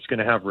now he's going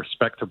to have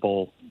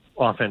respectable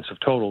offensive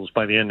totals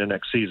by the end of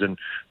next season,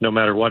 no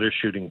matter what his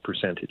shooting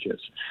percentage is.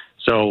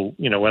 So,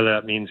 whether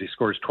that means he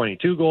scores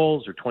 22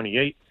 goals or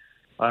 28,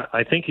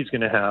 I think he's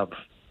going to have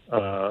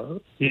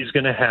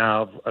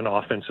an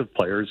offensive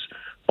player's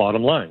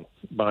bottom line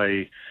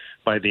by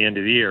the end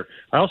of the year.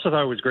 I also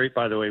thought it was great,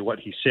 by the way, what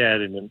he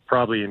said, and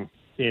probably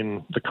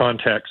in the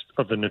context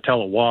of the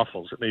Nutella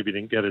waffles, it maybe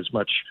didn't get as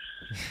much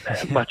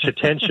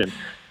attention.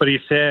 But he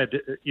said,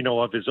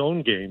 of his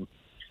own game,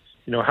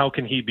 how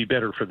can he be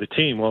better for the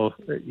team? Well,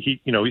 he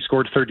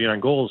scored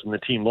 39 goals and the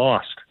team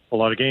lost a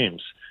lot of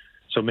games.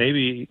 So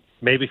maybe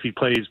if he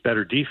plays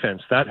better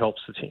defense, that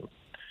helps the team,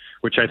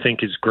 which I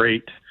think is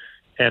great.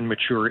 And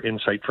mature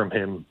insight from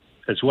him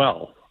as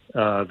well.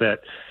 That,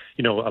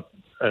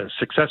 a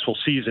successful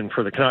season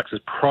for the Canucks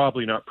is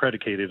probably not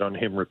predicated on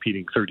him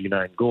repeating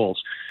 39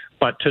 goals.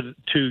 But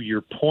to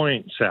your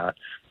point, Sat,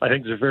 I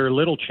think there's a very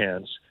little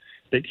chance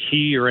that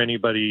he or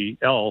anybody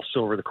else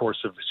over the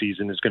course of the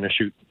season is going to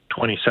shoot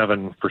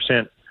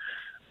 27%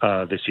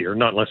 this year,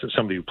 not unless it's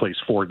somebody who plays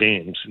 4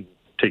 games and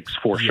takes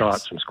 4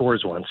 shots and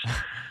scores once.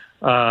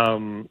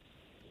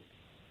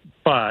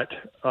 But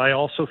I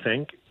also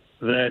think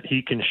that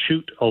he can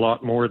shoot a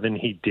lot more than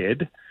he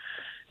did.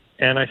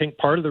 And I think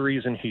part of the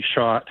reason he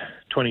shot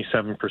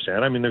 27%,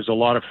 I mean, there's a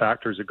lot of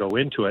factors that go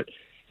into it.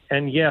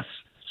 And yes,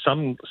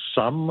 some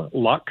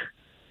luck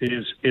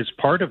is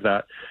part of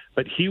that.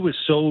 But he was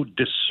so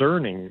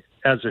discerning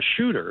as a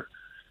shooter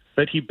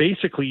that he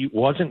basically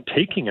wasn't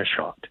taking a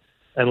shot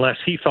unless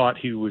he thought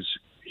he was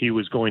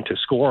going to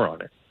score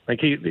on it.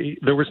 Like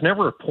there was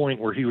never a point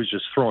where he was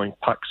just throwing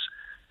pucks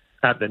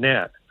at the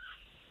net.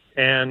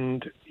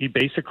 And he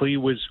basically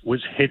was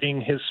hitting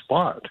his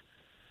spot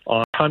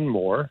a ton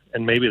more,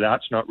 and maybe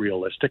that's not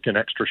realistic, an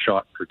extra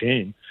shot per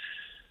game.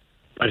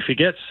 But if he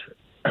gets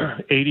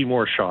 80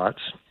 more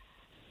shots,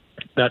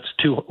 that's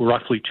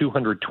roughly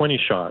 220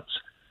 shots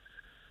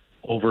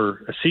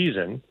over a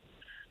season.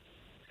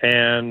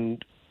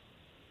 And,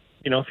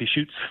 if he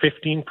shoots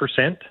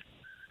 15%,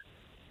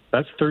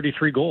 that's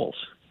 33 goals.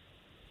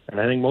 And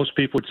I think most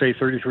people would say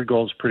 33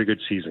 goals is a pretty good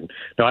season.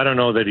 Now, I don't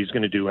know that he's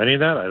going to do any of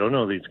that. I don't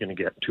know that he's going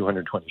to get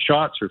 220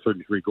 shots or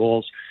 33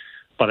 goals.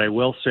 But I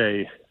will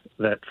say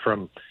that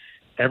from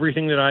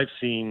everything that I've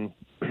seen,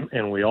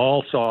 and we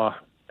all saw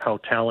how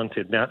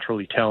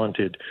naturally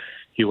talented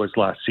he was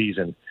last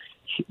season,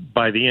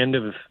 by the end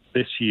of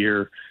this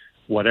year,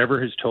 whatever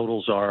his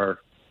totals are,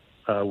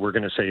 we're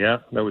going to say, yeah,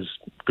 that was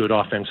a good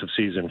offensive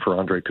season for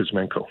Andrei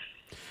Kuzmenko.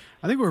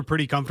 I think we're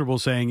pretty comfortable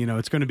saying,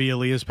 it's going to be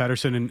Elias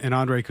Pettersson and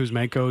Andrei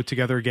Kuzmenko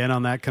together again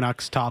on that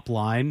Canucks top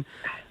line.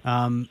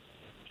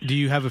 Do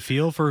you have a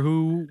feel for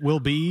who will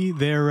be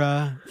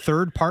their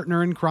third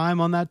partner in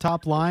crime on that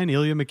top line?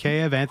 Ilya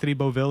Mikheyev, Anthony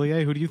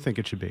Beauvillier? Who do you think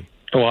it should be?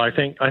 Well, I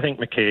think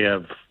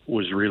Mikheyev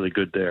was really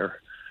good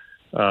there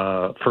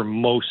for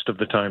most of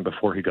the time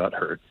before he got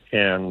hurt.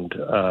 And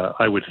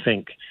I would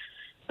think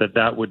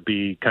that would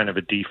be kind of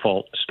a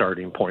default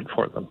starting point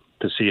for them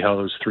to see how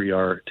those three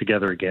are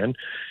together again.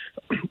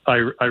 I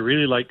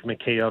really like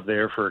Mikheyev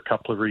there for a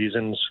couple of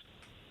reasons.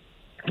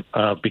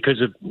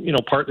 Because of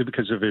partly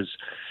because of his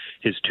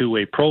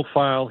two-way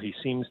profile. He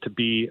seems to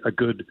be a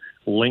good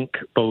link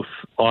both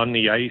on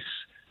the ice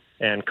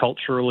and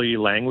culturally,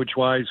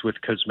 language-wise, with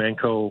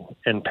Kuzmenko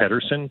and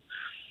Pettersson.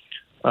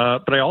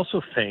 But I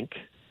also think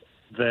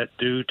that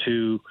due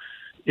to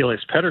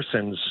Elias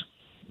Pettersson's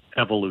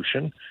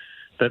evolution,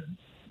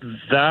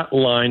 that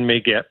line may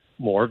get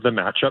more of the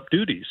matchup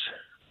duties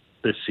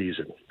this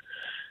season.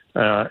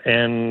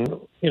 And,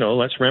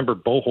 let's remember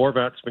Bo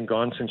Horvat's been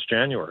gone since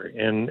January.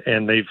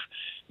 And they've,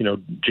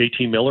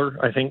 JT Miller,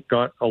 I think,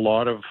 got a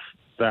lot of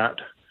that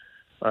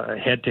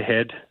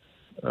head-to-head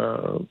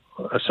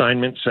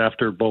assignments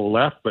after Bo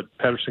left, but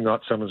Pettersson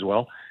got some as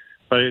well.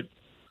 But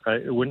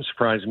it wouldn't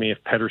surprise me if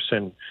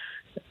Pettersson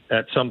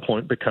at some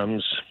point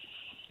becomes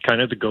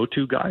kind of the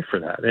go-to guy for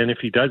that. And if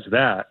he does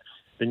that,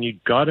 then you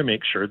got to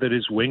make sure that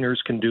his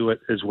wingers can do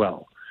it as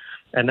well.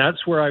 And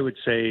that's where I would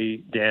say,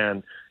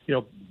 Dan,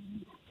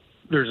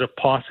 there's a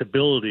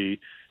possibility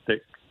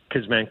that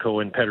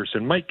Kuzmenko and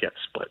Pettersson might get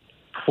split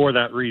for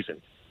that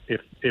reason.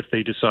 If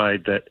they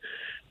decide that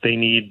they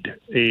need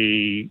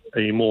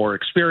a more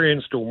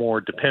experienced or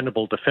more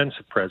dependable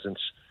defensive presence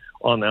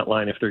on that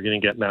line if they're going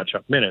to get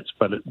matchup minutes.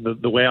 But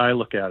the way I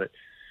look at it,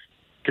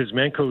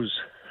 Kuzmenko's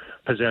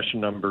possession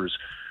numbers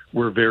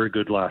were very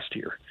good last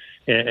year.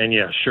 And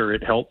yeah, sure,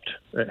 it helped.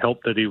 It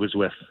helped that he was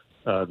with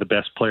the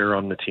best player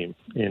on the team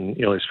in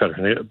Elias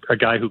Pettersson, a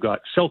guy who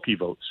got Selke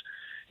votes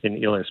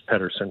in Elias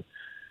Pettersson.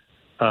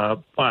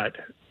 But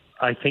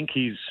I think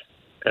he's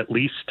at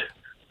least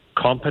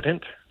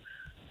competent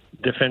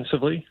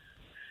defensively.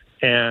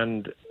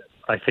 And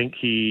I think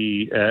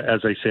he,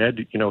 as I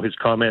said, his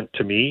comment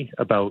to me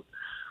about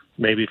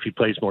maybe if he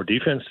plays more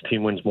defense, the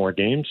team wins more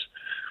games.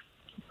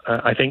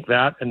 I think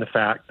that and the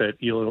fact that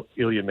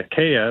Ilya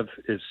Mikheyev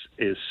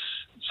is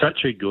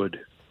such a good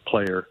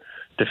player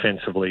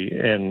defensively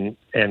and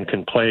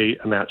can play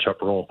a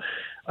matchup role,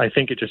 I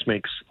think it just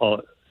makes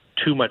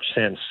too much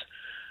sense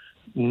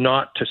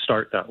not to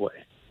start that way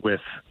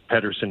with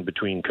Pettersson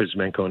between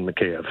Kuzmenko and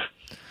Mikheyev.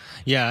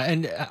 Yeah,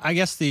 and I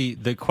guess the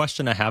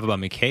question I have about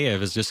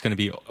Mikheyev is just going to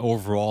be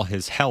overall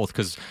his health,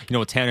 because,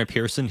 with Tanner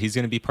Pearson, he's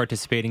going to be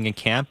participating in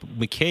camp.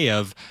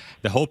 Mikheyev,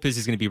 the hope is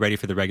he's going to be ready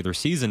for the regular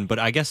season, but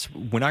I guess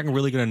we're not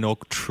really going to know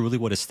truly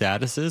what his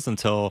status is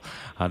until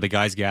the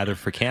guys gather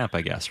for camp,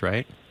 I guess,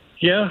 right?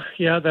 Yeah,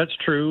 that's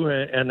true,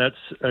 and that's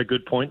a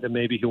good point, that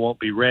maybe he won't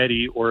be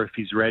ready, or if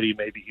he's ready,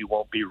 maybe he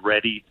won't be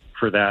ready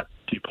for that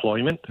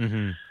deployment.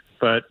 Mm-hmm.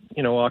 But,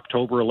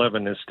 October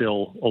 11 is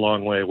still a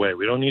long way away.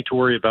 We don't need to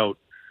worry about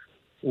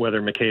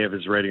whether Mikheyev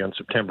is ready on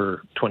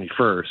September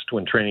 21st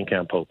when training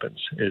camp opens.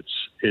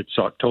 It's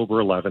October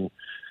 11.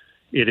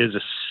 It is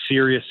a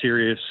serious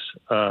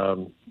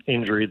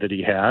injury that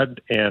he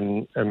had,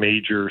 and a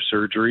major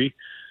surgery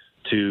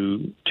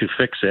to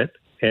fix it.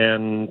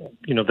 And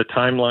the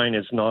timeline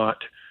is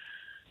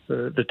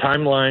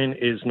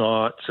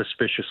not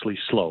suspiciously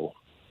slow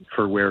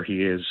for where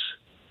he is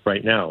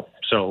right now.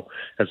 So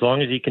as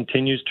long as he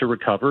continues to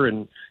recover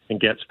and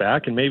gets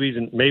back, and maybe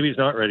he's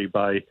not ready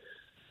by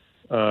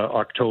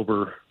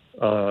October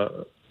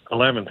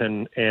 11th,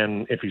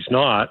 and if he's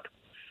not,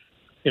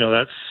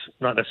 that's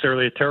not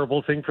necessarily a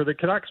terrible thing for the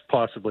Canucks,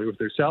 possibly with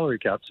their salary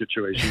cap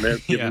situation. They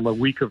give him a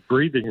week of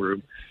breathing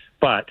room.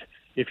 But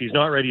if he's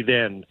not ready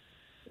then,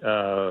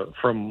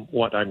 from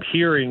what I'm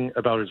hearing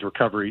about his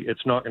recovery,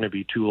 it's not going to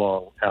be too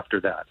long after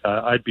that.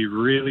 I'd be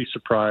really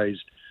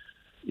surprised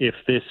if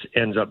this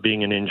ends up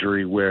being an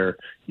injury where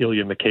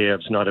Ilya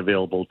Mikheyev's not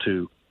available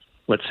to,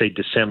 let's say,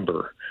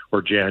 December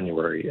or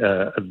January.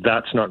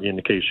 That's not the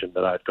indication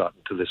that I've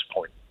gotten to this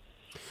point.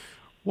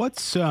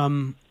 What's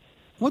the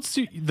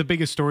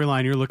biggest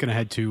storyline you're looking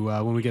ahead to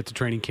when we get to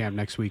training camp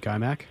next week,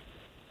 IMAC?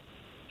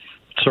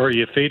 Sorry,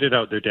 you faded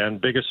out there, Dan.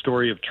 Biggest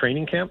story of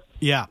training camp?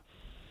 Yeah.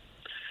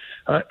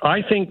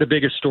 I think the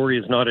biggest story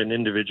is not an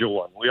individual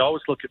one. We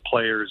always look at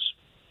players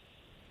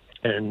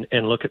and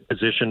look at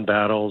position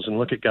battles and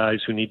look at guys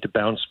who need to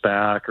bounce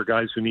back or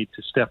guys who need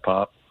to step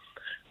up.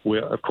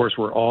 Of course,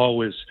 we're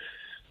always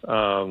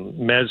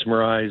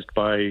mesmerized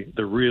by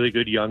the really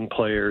good young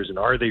players and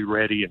are they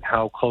ready and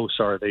how close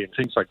are they and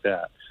things like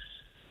that.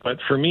 But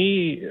for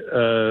me,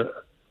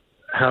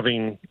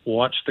 having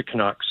watched the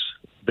Canucks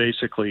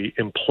basically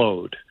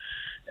implode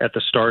at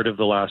the start of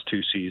the last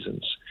two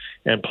seasons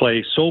and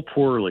play so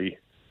poorly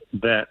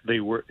that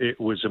it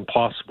was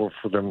impossible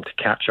for them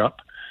to catch up,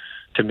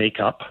 to make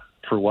up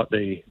for what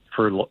they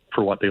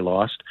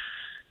lost.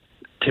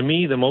 To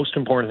me, the most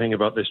important thing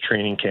about this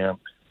training camp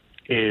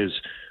is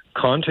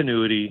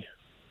continuity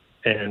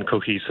and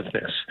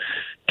cohesiveness.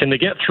 Can they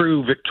get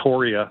through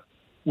Victoria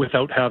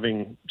without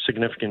having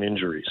significant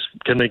injuries?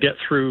 Can they get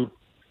through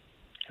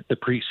the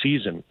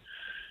preseason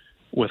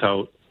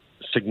without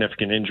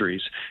significant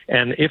injuries?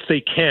 And if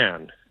they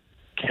can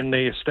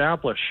they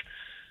establish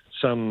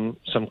some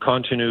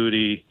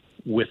continuity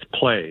with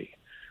play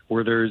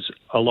where there's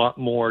a lot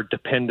more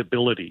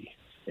dependability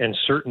and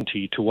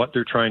certainty to what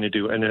they're trying to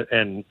do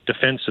and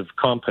defensive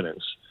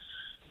competence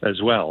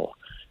as well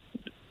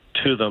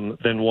to them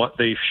than what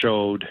they've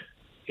showed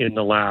in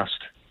the last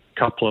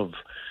couple of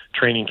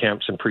training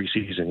camps and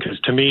preseason? Because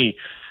to me,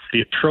 the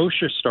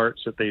atrocious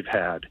starts that they've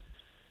had,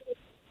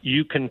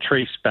 you can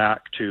trace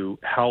back to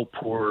how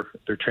poor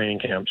their training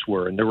camps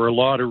were. And there were a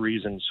lot of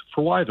reasons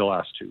for why the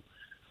last two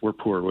were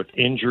poor, with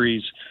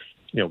injuries,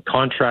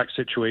 contract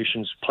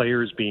situations,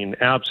 players being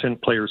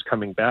absent, players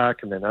coming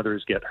back, and then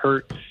others get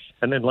hurt.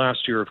 And then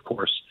last year, of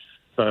course,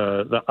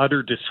 the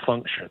utter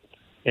dysfunction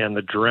and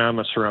the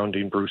drama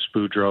surrounding Bruce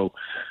Boudreau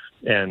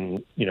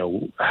And,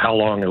 how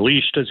long a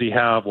leash does he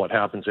have? What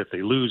happens if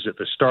they lose at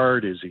the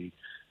start?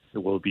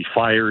 Will he be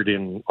fired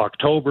in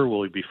October?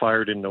 Will he be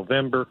fired in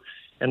November?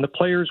 And the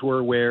players were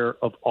aware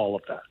of all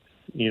of that.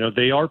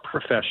 They are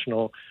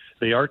professional.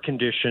 They are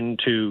conditioned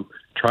to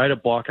try to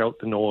block out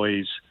the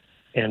noise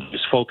and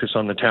just focus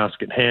on the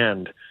task at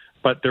hand.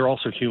 But they're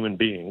also human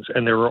beings,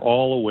 and they were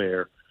all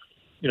aware,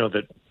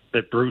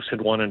 that Bruce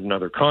had wanted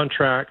another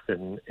contract,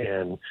 and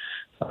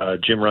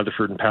Jim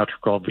Rutherford and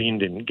Patrick Allvin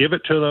didn't give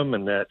it to them,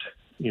 and that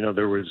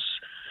there was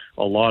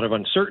a lot of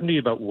uncertainty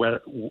about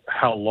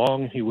how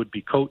long he would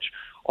be coach.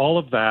 All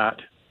of that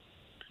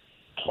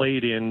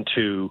played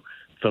into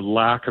the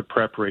lack of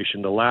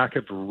preparation, the lack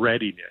of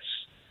readiness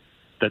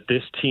that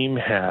this team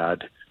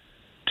had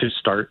to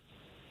start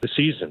the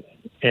season,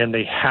 and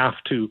they have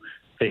to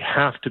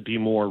be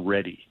more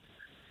ready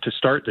to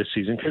start this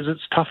season because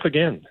it's tough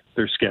again.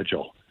 Their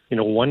schedule,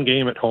 one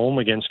game at home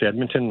against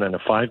Edmonton, then a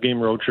 5-game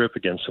road trip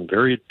against some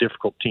very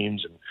difficult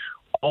teams, and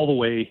all the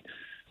way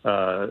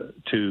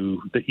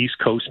to the East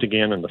Coast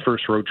again on the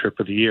first road trip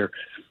of the year.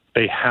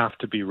 They have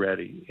to be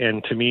ready.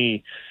 And to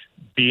me,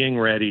 being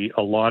ready,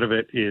 a lot of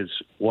it is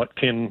what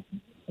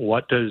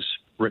does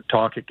Rick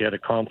Tocchet get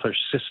accomplished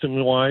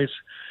system-wise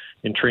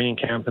in training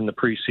camp in the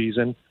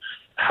preseason?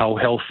 How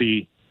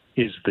healthy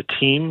is the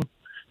team?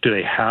 Do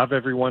they have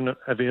everyone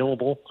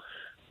available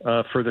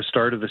for the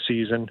start of the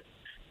season?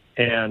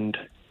 And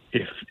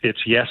if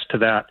it's yes to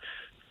that,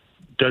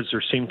 does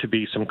there seem to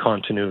be some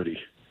continuity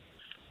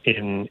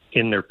in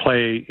their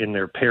play, in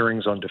their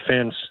pairings on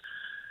defense,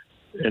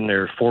 in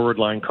their forward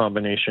line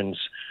combinations?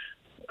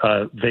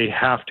 They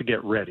have to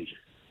get ready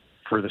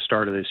for the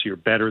start of this year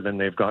better than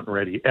they've gotten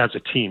ready as a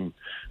team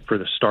for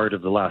the start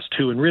of the last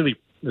two, and really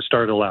the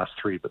start of the last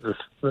three. But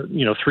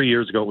 3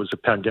 years ago it was a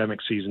pandemic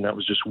season. That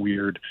was just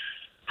weird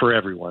for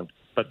everyone.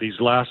 But these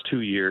last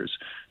 2 years,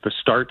 the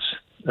starts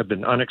have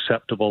been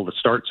unacceptable. The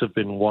starts have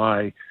been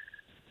why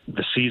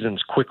the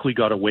seasons quickly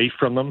got away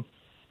from them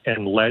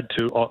and led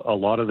to a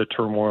lot of the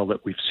turmoil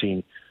that we've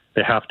seen.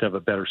 They have to have a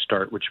better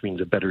start, which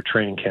means a better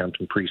training camp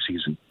in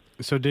preseason.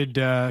 So did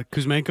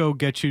Kuzmenko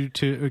get you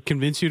to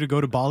convince you to go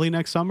to Bali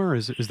next summer?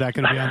 Is that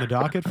going to be on the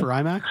docket for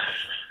IMAC?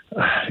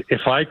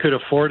 If I could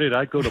afford it,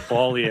 I'd go to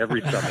Bali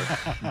every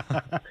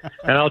summer.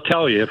 And I'll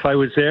tell you, if I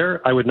was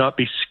there, I would not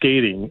be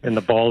skating in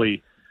the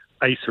Bali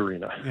ice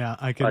arena. Yeah,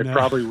 I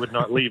probably would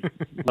not leave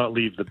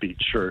the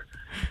beach. Sure,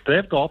 do they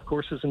have golf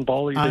courses in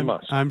Bali? They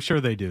must. I'm sure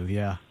they do.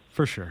 Yeah,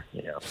 for sure.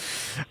 Yeah.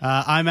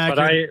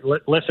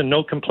 But listen,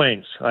 no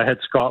complaints. I had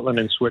Scotland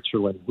and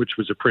Switzerland, which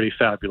was a pretty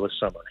fabulous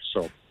summer.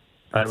 So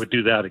I would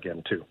do that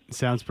again too.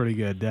 Sounds pretty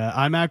good.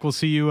 IMAC, we'll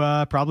see you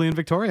probably in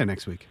Victoria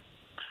next week.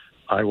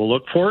 I will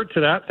look forward to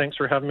that. Thanks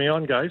for having me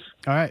on, guys.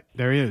 All right,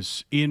 there he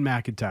is, Iain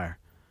MacIntyre,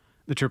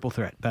 the triple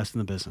threat, best in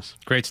the business.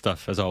 Great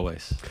stuff, as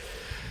always.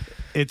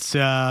 It's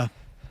there's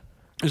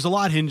a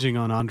lot hinging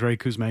on Andrei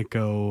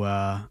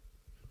Kuzmenko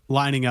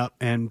lining up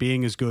and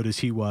being as good as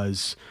he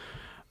was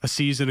a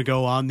season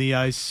ago on the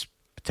ice,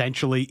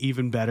 potentially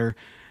even better.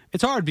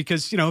 It's hard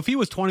because, if he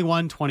was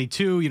 21,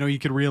 22, you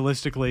could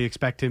realistically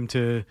expect him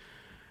to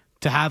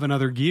have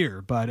another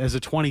gear. But as a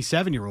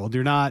 27-year-old,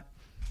 you're not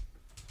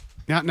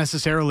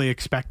necessarily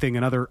expecting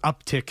another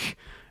uptick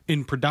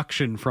in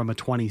production from a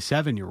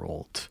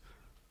 27-year-old.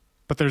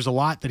 But there's a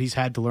lot that he's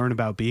had to learn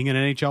about being an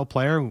NHL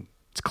player.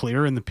 It's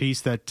clear in the piece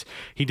that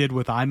he did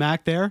with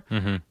IMAC there.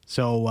 Mm-hmm.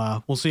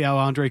 So we'll see how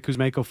Andrei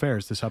Kuzmenko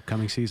fares this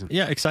upcoming season.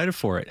 Yeah, excited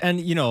for it. And,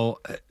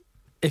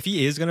 if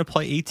he is going to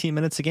play 18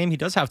 minutes a game, he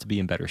does have to be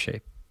in better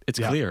shape. It's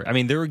clear. I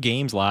mean, there were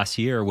games last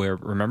year where,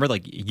 remember,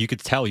 you could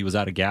tell he was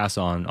out of gas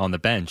on the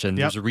bench, and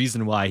there's a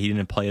reason why he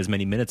didn't play as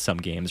many minutes some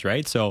games,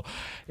 right? So,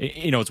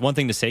 it's one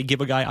thing to say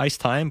give a guy ice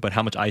time, but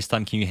how much ice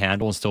time can you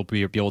handle and still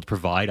be able to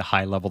provide a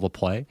high level of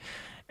play?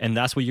 And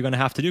that's what you're going to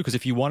have to do, because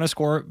if you want to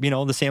score,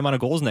 the same amount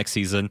of goals next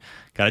season,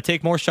 got to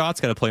take more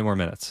shots, got to play more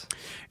minutes.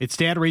 It's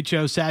Dan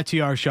Riccio,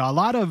 Satyar Shah. A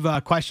lot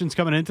of questions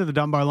coming into the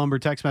Dunbar Lumber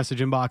text message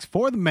inbox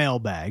for the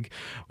mailbag.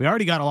 We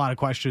already got a lot of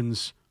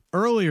questions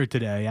earlier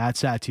today at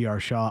Satyar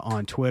Shah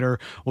on Twitter.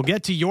 We'll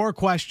get to your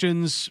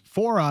questions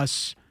for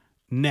us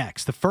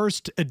next. The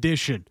first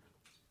edition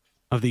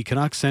of the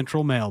Canucks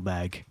Central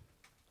mailbag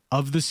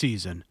of the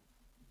season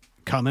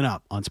coming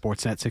up on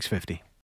Sportsnet 650.